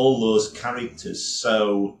get all those characters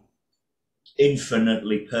so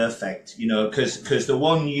infinitely perfect? You know, because the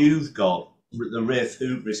one you've got, the Rafe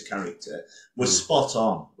Hubris character, was spot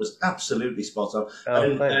on, was absolutely spot on.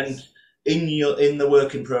 And in the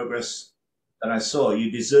work in progress that I saw, you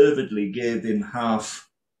deservedly gave him half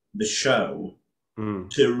the show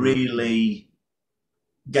to really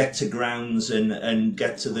get to grounds and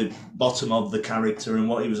get to the bottom of the character and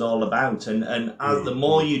what he was all about. And the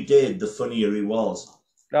more you did, the funnier he was.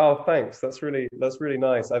 Oh, thanks. That's really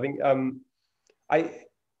nice. I think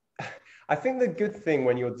I think the good thing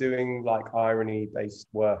when you're doing like irony-based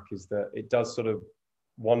work is that it does sort of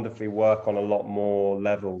wonderfully work on a lot more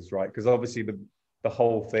levels, right? Because obviously the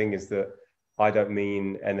whole thing is that I don't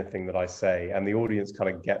mean anything that I say, and the audience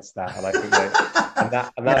kind of gets that, and I think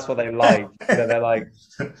that's what they like. You know, they're like,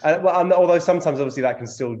 although sometimes obviously that can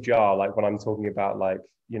still jar, like when I'm talking about like,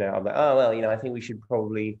 you know, I'm like, oh well, you know, I think we should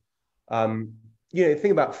probably, you know, the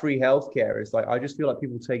thing about free healthcare is like, I just feel like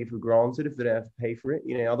people take it for granted if they don't have to pay for it.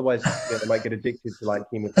 You know, otherwise you know, they might get addicted to like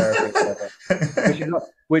chemotherapy or whatever,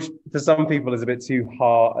 which for some people is a bit too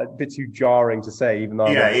hard, a bit too jarring to say, even though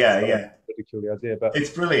a peculiar idea. But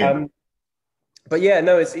it's brilliant. But yeah,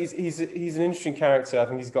 no, he's an interesting character. I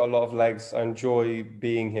think he's got a lot of legs. I enjoy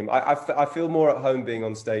being him. I feel more at home being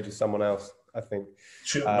on stage as someone else, I think.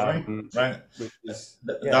 Sure, right.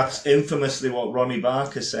 That's infamously what Ronnie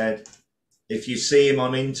Barker said. If you see him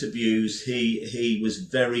on interviews, he was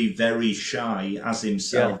very, very shy as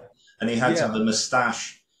himself, and he had to have a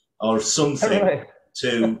moustache or something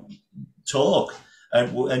to talk.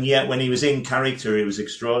 And yet, when he was in character, he was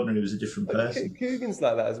extraordinary. He was a different person. Coogan's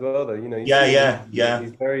like that as well, though. You know.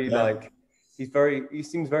 He's very like, he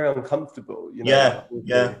seems very uncomfortable. You know.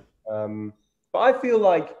 But I feel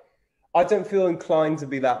like I don't feel inclined to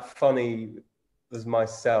be that funny as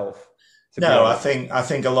myself. to be No, honest. I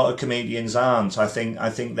think a lot of comedians aren't. I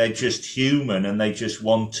think they're just human and they just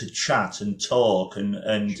want to chat and talk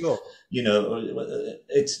and Sure. you know,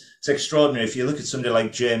 it's extraordinary. If you look at somebody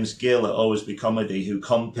like James Gill at Always Be Comedy, who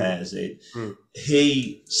compares it,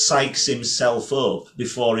 he psychs himself up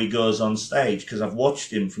before he goes on stage, because I've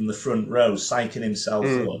watched him from the front row psyching himself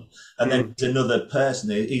up, and then there's another person.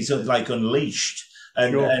 He's like unleashed.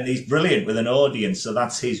 And he's brilliant with an audience, so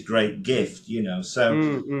that's his great gift, you know.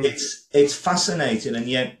 So it's fascinating, and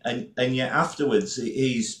yet afterwards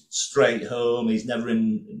he's straight home. He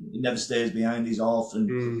never stays behind. He's off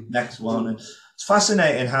and next one. And it's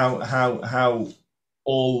fascinating how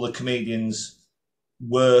all the comedians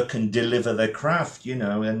work and deliver their craft, you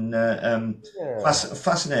know. And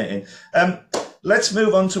fascinating. Let's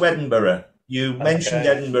move on to Edinburgh. You mentioned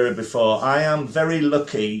Edinburgh before. I am very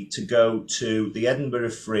lucky to go to the Edinburgh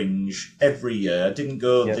Fringe every year. I didn't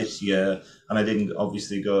go this year, and I didn't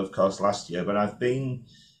obviously go, of course, last year, but I've been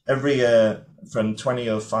every year from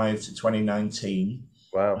 2005 to 2019.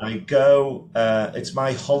 Wow. I go, it's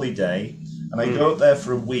my holiday, and I go up there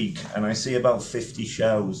for a week, and I see about 50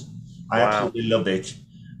 shows. I absolutely love it.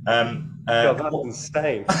 God, that's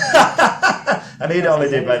insane. I need a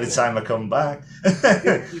holiday by the time I come back. Who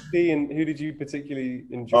did you see, and who did you particularly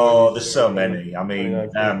enjoy? Oh, there's so many. I mean,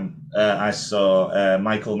 I saw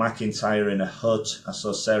Michael McIntyre in a hut. I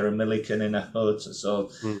saw Sarah Millican in a hut. I saw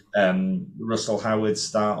Russell Howard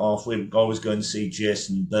start off. We're always going to see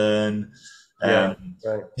Jason Byrne.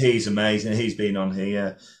 He's amazing. He's been on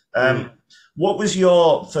here. What was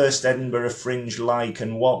your first Edinburgh Fringe like,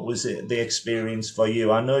 and what was the experience for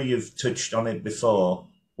you? I know you've touched on it before.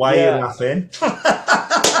 Why are you laughing? So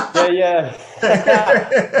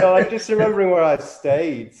I'm just remembering where I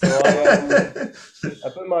stayed. So I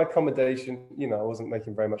put my accommodation, you know, I wasn't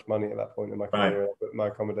making very much money at that point in my career. I put my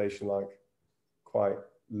accommodation like quite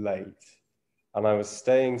late. And I was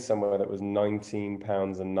staying somewhere that was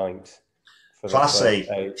 £19 a night. Classy.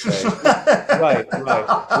 right.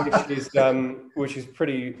 Which is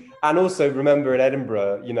pretty. And also remember, in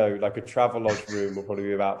Edinburgh, you know, like a Travelodge room will probably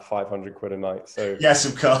be about 500 quid a night. So yes,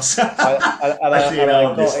 of course. I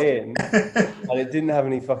got in, and it didn't have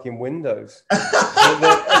any fucking windows.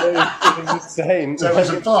 It was insane. So it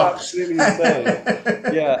was a box. Absolutely insane.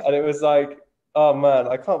 Yeah, and it was like, oh man,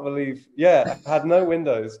 I can't believe. Yeah, I had no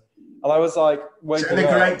windows. And I was like, waking up.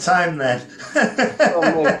 A great time then.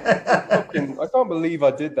 I can't believe I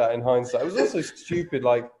did that in hindsight. It was also stupid.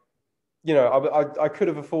 Like, you know, I could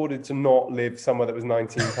have afforded to not live somewhere that was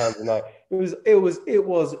 £19 a night. It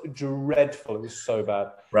was dreadful. It was so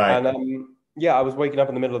bad. Right. And I was waking up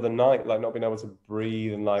in the middle of the night, like not being able to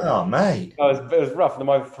breathe, and like, oh mate, it was rough. And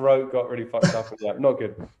my throat got really fucked up. And, not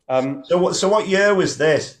good. So what year was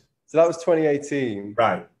this? So that was 2018.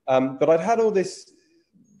 Right. But I'd had all this.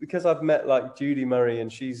 Because I've met like Judy Murray,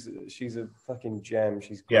 and she's a fucking gem.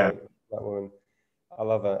 She's great, that woman. I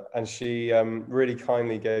love her. And she really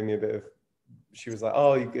kindly gave me a bit of. She was like,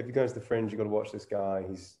 "Oh, if you're going to the Fringe, you got to watch this guy.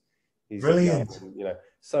 He's brilliant. And, you know,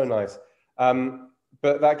 so nice."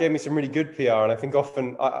 But that gave me some really good PR, and I think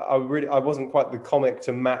often I wasn't quite the comic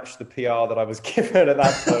to match the PR that I was given at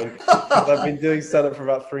that point. I've been doing stand-up for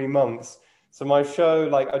about 3 months. So my show,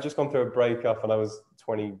 like, I just gone through a breakup, and I was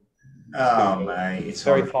 20. Oh mate, it's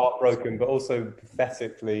very heartbroken, but also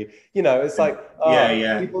pathetically, you know, it's like,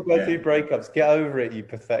 people go through breakups, get over it, you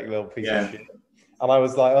pathetic little piece of shit. And I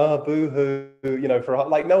was like, oh, boo-hoo, you know, for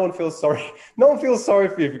like, no one feels sorry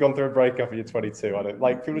for you if you've gone through a breakup and you're 22. I don't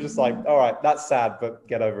like, people are just like, all right, that's sad, but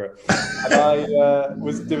get over it. And I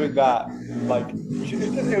was doing that, like,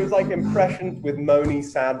 it was like impressions with moany,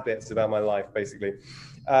 sad bits about my life, basically.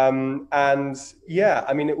 And yeah,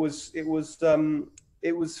 I mean, it was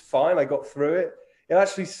fine. I got through it. It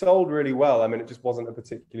actually sold really well. I mean, it just wasn't a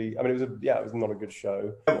particularly. I mean, it was not a good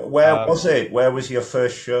show. Where was it? Where was your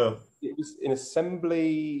first show? It was in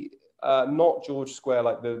Assembly, not George Square,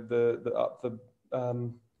 like the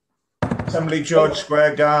Assembly George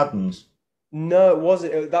Square Gardens. No, it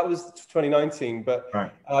wasn't. That was 2019. But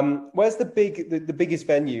right. Where's the biggest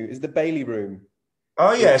venue? Is the Bailey Room?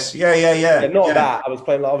 Oh yes, yeah. Not that. I was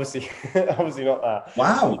playing like, obviously not that.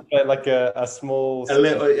 Wow. Like a small. A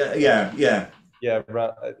little, yeah. Yeah,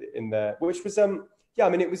 in there, which was I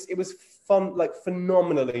mean, it was fun, like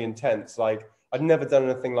phenomenally intense. Like I'd never done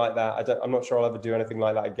anything like that. I'm not sure I'll ever do anything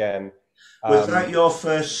like that again. Was that your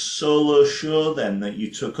first solo show then that you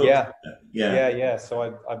took up? Yeah. So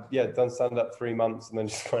I done stand up 3 months and then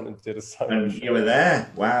just went and did a solo show. You were there.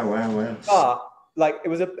 Wow. But like it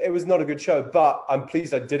was not a good show, but I'm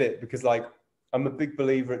pleased I did it because like I'm a big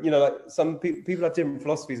believer. You know, like some people have different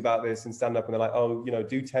philosophies about this in stand up, and they're like, oh, you know,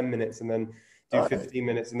 do 10 minutes and then do 15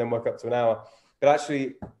 minutes and then work up to an hour. But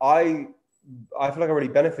actually, I feel like I really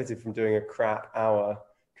benefited from doing a crap hour,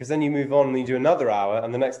 because then you move on and you do another hour,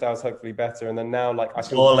 and the next hour is hopefully better. And then now, like, I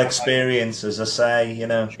feel all experience, as I say, you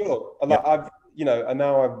know. Sure. And like, and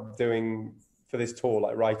now I'm doing for this tour,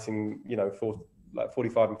 like writing,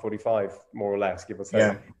 45 and 45, more or less, give or take.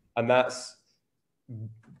 Yeah. And that's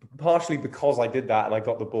partially because I did that and I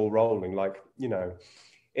got the ball rolling. Like,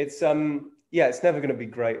 it's it's never going to be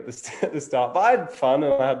great at the start, but I had fun,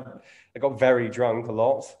 and I got very drunk a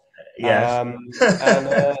lot. Yes.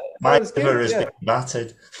 My liver has been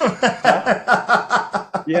battered.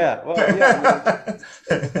 Yeah, well, yeah,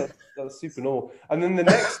 that was super normal. And then the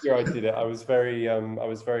next year I did it, I was very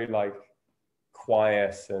like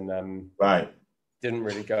quiet and right. Didn't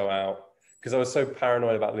really go out because I was so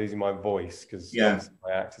paranoid about losing my voice, because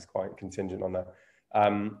my act is quite contingent on that.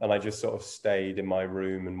 And I just sort of stayed in my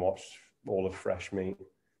room and watched all of Fresh Meat.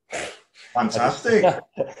 Fantastic. Wow.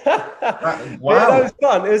 Yeah, that was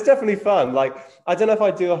fun. It was definitely fun. Like, I don't know if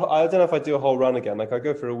I do a whole run again. Like, I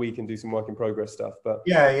go for a week and do some work in progress stuff, but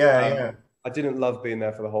yeah. I didn't love being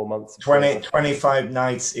there for the whole month. 25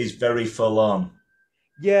 nights is very full on.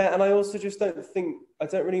 Yeah, and I also just don't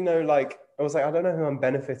really know, like, I was like, I don't know who I'm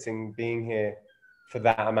benefiting being here for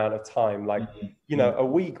that amount of time. Like, a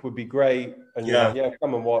week would be great. And you're like,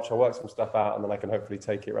 come and watch. I'll work some stuff out, and then I can hopefully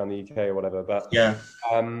take it around the UK or whatever. But it's,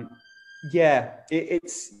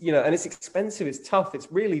 and it's expensive. It's tough.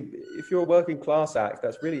 It's really, if you're a working class act,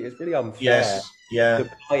 it's really unfair to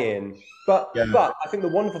buy in. But I think the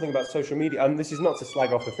wonderful thing about social media, and this is not to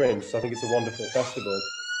slag off the Fringe, so I think it's a wonderful festival,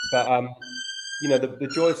 but the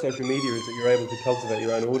joy of social media is that you're able to cultivate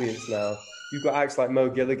your own audience now. You've got acts like Mo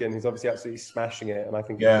Gilligan, who's obviously absolutely smashing it, and I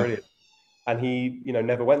think he's brilliant. And he,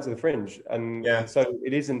 never went to the Fringe, and so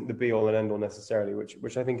it isn't the be all and end all necessarily,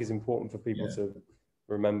 which I think is important for people to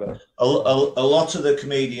remember. A lot of the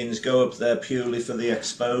comedians go up there purely for the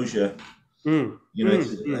exposure.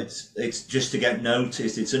 It's just to get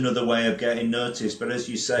noticed. It's another way of getting noticed. But as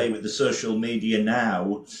you say, with the social media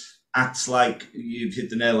now, acts like you've hit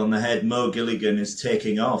the nail on the head. Mo Gilligan is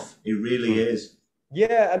taking off. He really is.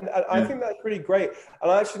 Yeah, and I think that's really great. And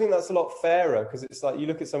I actually think that's a lot fairer, because it's like, you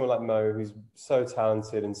look at someone like Mo, who's so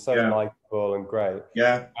talented and so likable and great.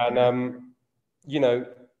 Yeah. And,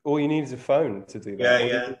 all you need is a phone to do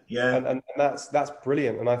that. And that's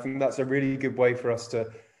brilliant. And I think that's a really good way for us to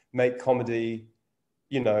make comedy,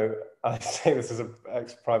 I say this as an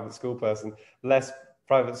ex-private school person, less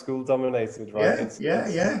private school dominated, right?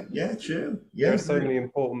 True. There are so many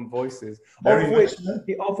important voices,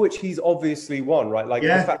 of which he's obviously one, right? Like, the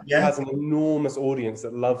fact he has an enormous audience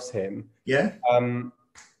that loves him.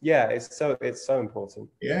 It's so important.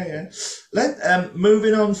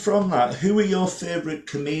 Moving on from that, who are your favorite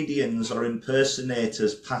comedians or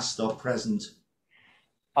impersonators, past or present?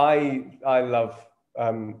 I love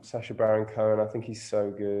Sacha Baron Cohen. I think he's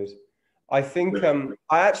so good. I think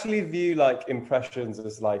I actually view, like, impressions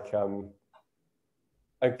as like,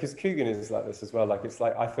 because Coogan is like this as well. Like, it's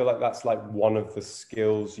like, I feel like that's like one of the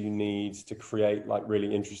skills you need to create like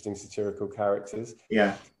really interesting satirical characters.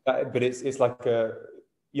 But it's like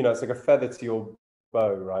it's like a feather to your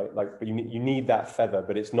bow, right? Like, but you need that feather,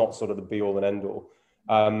 but it's not sort of the be all and end all.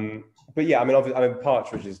 But yeah, obviously,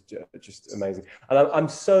 Partridge is just amazing, and I'm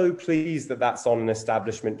so pleased that that's on an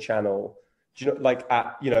establishment channel. Like,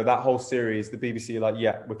 at that whole series, the BBC are like,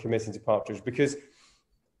 we're committing to Partridge, because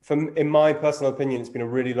in my personal opinion, it's been a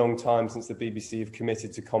really long time since the BBC have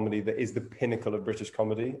committed to comedy that is the pinnacle of British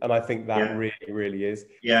comedy, and I think that really, really is.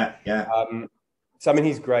 So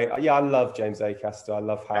he's great. I love James Acaster. I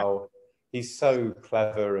love how he's so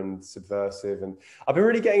clever and subversive, and I've been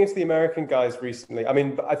really getting into the American guys recently. I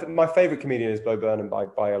think my favorite comedian is Bo Burnham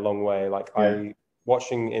by a long way. Like,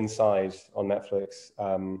 watching Inside on Netflix.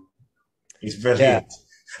 He's brilliant.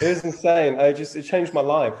 It was insane. It changed my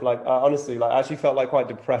life. Like, honestly, like, I actually felt like quite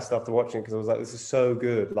depressed after watching it, because I was like, this is so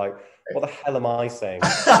good. Like, what the hell am I saying?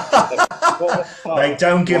 Like,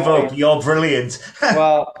 don't give up. You're brilliant.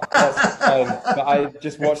 Well, that's fine. But I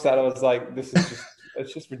just watched that and I was like,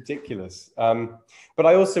 it's just ridiculous. But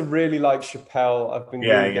I also really like Chappelle. I've been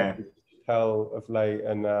really getting Chappelle of late,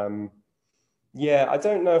 and I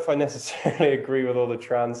don't know if I necessarily agree with all the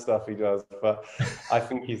trans stuff he does, but I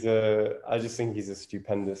just think he's a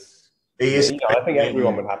stupendous. He is. I think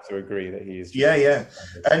everyone would have to agree that he is.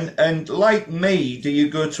 And like me, do you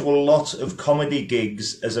go to a lot of comedy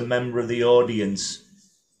gigs as a member of the audience?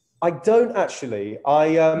 I don't actually.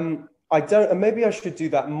 I don't, and maybe I should do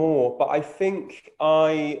that more. But I think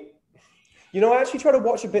You know, I actually try to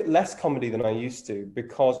watch a bit less comedy than I used to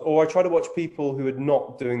or I try to watch people who are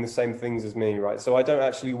not doing the same things as me, right? So I don't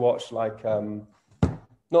actually watch like,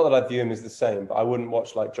 not that I view him as the same, but I wouldn't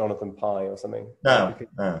watch like Jonathan Pie or something. No,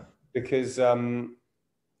 Because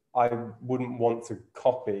I wouldn't want to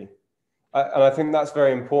copy. And I think that's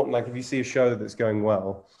very important. Like if you see a show that's going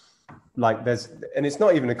well, like and it's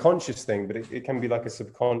not even a conscious thing, but it can be like a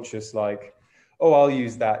subconscious, like, oh, I'll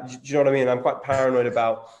use that. Do you know what I mean? I'm quite paranoid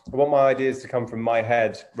about, I want my ideas to come from my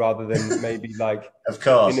head rather than maybe like of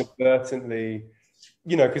course, inadvertently,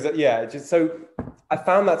 you know, because just so I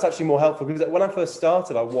found that's actually more helpful because when I first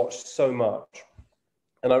started, I watched so much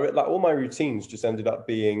and like all my routines just ended up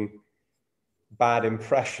being bad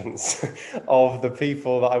impressions of the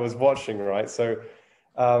people that I was watching, right? So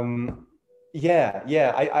I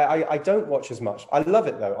don't watch as much. I love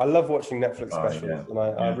it though. I love watching Netflix specials and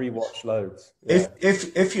I rewatch loads. Yeah.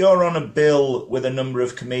 If you're on a bill with a number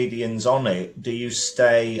of comedians on it, do you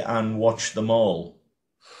stay and watch them all?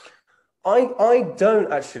 I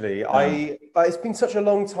don't actually. It's been such a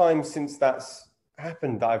long time since that's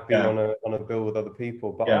happened that I've been on a bill with other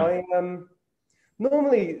people. But I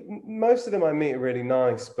normally, most of them I meet are really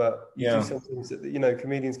nice, but you do sometimes, you know,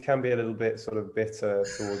 comedians can be a little bit sort of bitter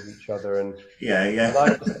towards each other, and and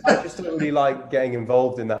I just don't really like getting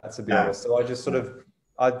involved in that, to be honest. So I just sort of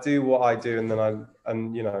I do what I do, and then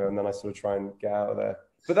I sort of try and get out of there.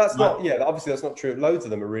 But that's not, obviously that's not true. Loads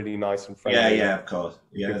of them are really nice and friendly. Yeah, of course,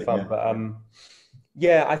 good fun. But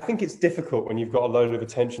I think it's difficult when you've got a load of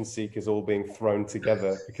attention seekers all being thrown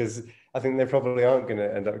together, because I think they probably aren't going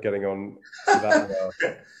to end up getting on that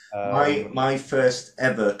well. My first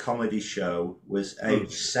ever comedy show was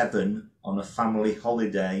age 7 on a family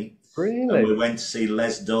holiday. Really? And we went to see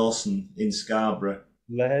Les Dawson in Scarborough.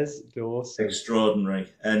 Les Dawson.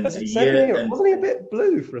 Extraordinary. And wasn't he a bit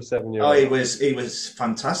blue for a 7-year-old? Oh, he was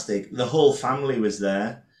fantastic. The whole family was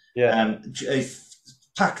there. Yeah.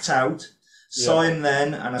 Packed out. Saw him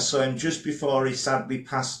then, and I saw him just before he sadly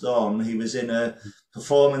passed on. He was in a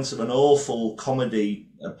performance of an awful comedy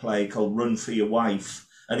play called Run for Your Wife,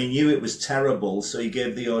 and he knew it was terrible, so he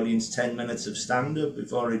gave the audience 10 minutes of stand-up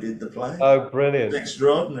before he did the play. Oh, brilliant.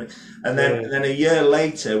 Extraordinary. And then a year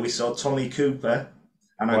later, we saw Tommy Cooper,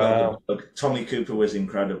 and I got the book. Tommy Cooper was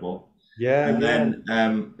incredible. Yeah. And then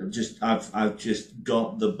I've just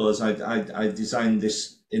got the buzz. I designed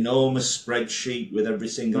this enormous spreadsheet with every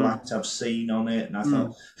single act I've seen on it, and I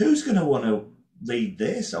thought, who's going to want to read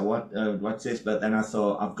this or what's this? But then I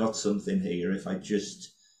thought, I've got something here if I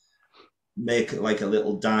just make it like a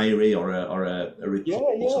little diary or a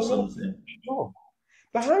report or something. Sure.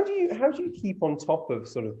 But how do you keep on top of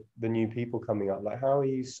sort of the new people coming up? Like, how are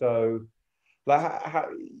you so, like, how,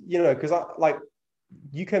 you know, because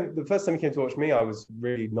the first time you came to watch me, I was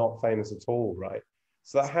really not famous at all, right?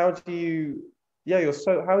 So how do you? Yeah,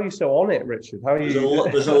 how are you so on it, Richard? How are you?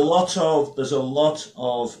 There's a lot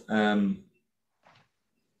of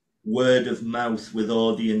word of mouth with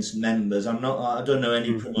audience members. I don't know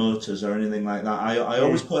any promoters or anything like that. I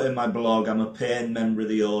always put in my blog, I'm a paying member of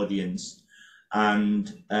the audience,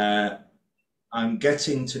 and I'm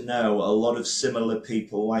getting to know a lot of similar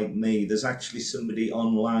people like me. There's actually somebody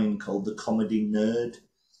online called the Comedy Nerd.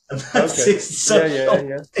 And that's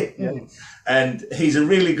And he's a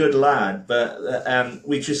really good lad, but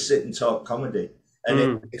we just sit and talk comedy, and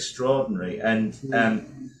it's extraordary. And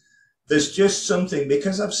there's just something,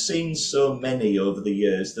 because I've seen so many over the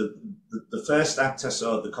years. The first act I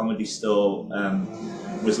saw at the Comedy Store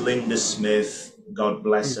was Linda Smith, God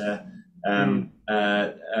bless her,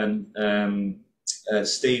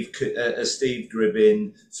 Steve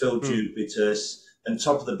Gribbin, Phil Jupitus, and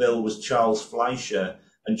top of the bill was Charles Fleischer.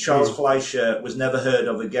 And Charles Fleischer was never heard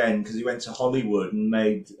of again because he went to Hollywood and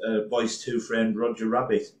made Boys Who Framed Roger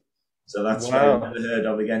Rabbit. So that's why I never heard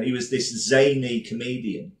of again. He was this zany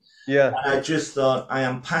comedian. Yeah. And I just thought, I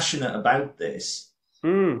am passionate about this,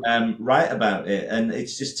 write about it, and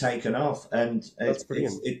it's just taken off. And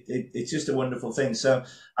it's just a wonderful thing. So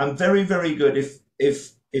I'm very, very good.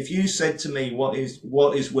 If you said to me, what is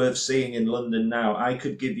worth seeing in London now, I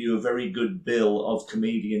could give you a very good bill of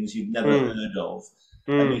comedians you've never heard of.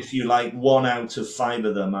 And if you like 1 out of 5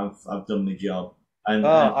 of them, I've done my job. And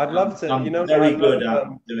I'd love to. I'm very good at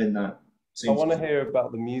doing that. I want to hear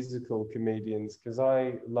about the musical comedians, because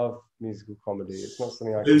I love musical comedy. It's not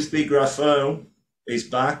something I. Boothby Grafo is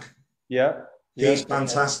back. Yeah. He's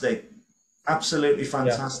fantastic. Absolutely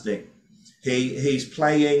fantastic. Yeah. He's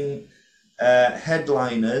playing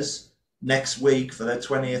headliners next week for their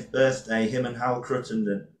 20th birthday, him and Hal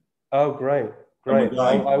Cruttenden. Oh, great. Great.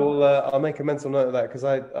 I will. I'll make a mental note of that, because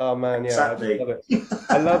I. Oh man, yeah. Exactly. I just love it.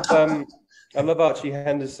 I love. I love Archie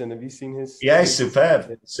Henderson. Have you seen his? Yeah,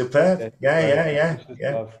 superb, superb. Yeah,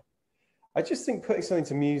 Yeah. I just think putting something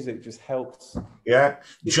to music just helps. Yeah,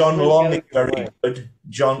 It's John really Long is elegant very way. good.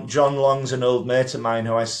 John Long's an old mate of mine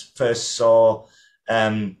who I first saw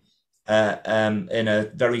in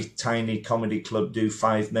a very tiny comedy club do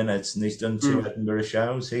 5 minutes, and he's done 2 Edinburgh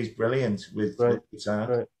shows. He's brilliant with Right, guitar.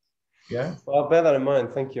 right. Yeah. Well, I'll bear that in mind.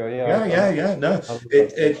 Thank you. Yeah. No, I love that stuff.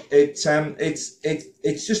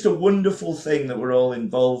 it's just a wonderful thing that we're all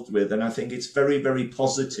involved with, and I think it's very, very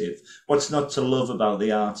positive. What's not to love about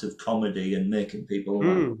the art of comedy and making people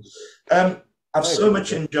laugh? I've so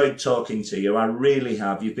much enjoyed talking to you. I really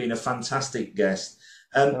have. You've been a fantastic guest.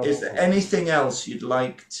 Is there anything else you'd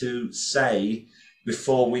like to say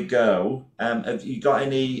before we go? Have you got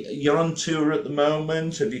any? You're on tour at the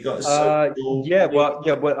moment. Have you got a social?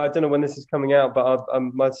 Well, I don't know when this is coming out, but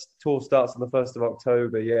my tour starts on the 1st of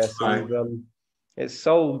October. Yeah, so Right. it's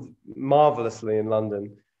sold marvelously in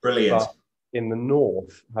London. Brilliant. But in the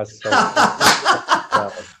north has sold.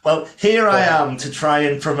 Well, here I am to try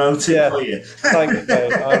and promote it for you. Thanks,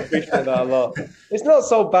 mate. I appreciate that a lot. It's not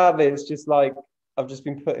sold badly. It's just like I've just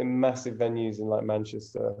been put in massive venues in like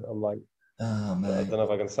Manchester. I'm like, oh, man. I don't know if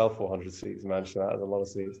I can sell 400 seats in Manchester. That's a lot of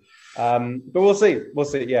seats. But we'll see. We'll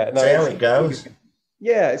see. Yeah. No, see how it goes.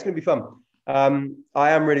 Yeah, it's going to be fun. I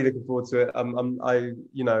am really looking forward to it.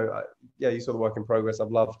 You saw the work in progress.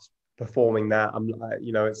 I've loved performing that.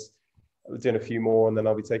 We're doing a few more, and then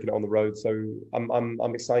I'll be taking it on the road. So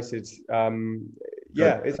I'm excited.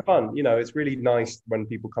 It's fun. It's really nice when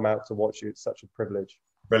people come out to watch you. It's such a privilege.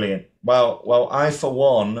 Brilliant. Well, I for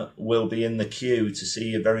one will be in the queue to see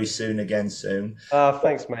you very soon again soon.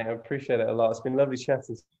 Thanks, mate. I appreciate it a lot. It's been lovely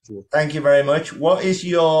chatting to you. Thank you very much. What is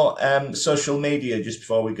your social media just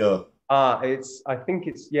before we go? It's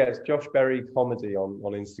Josh Berry Comedy on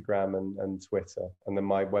Instagram and Twitter, and then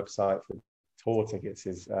my website for tour tickets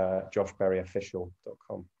is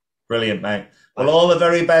joshberryofficial.com. Brilliant, mate. Well, all the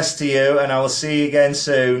very best to you, and I will see you again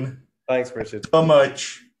soon. Thanks, Richard. So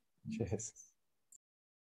much. Cheers.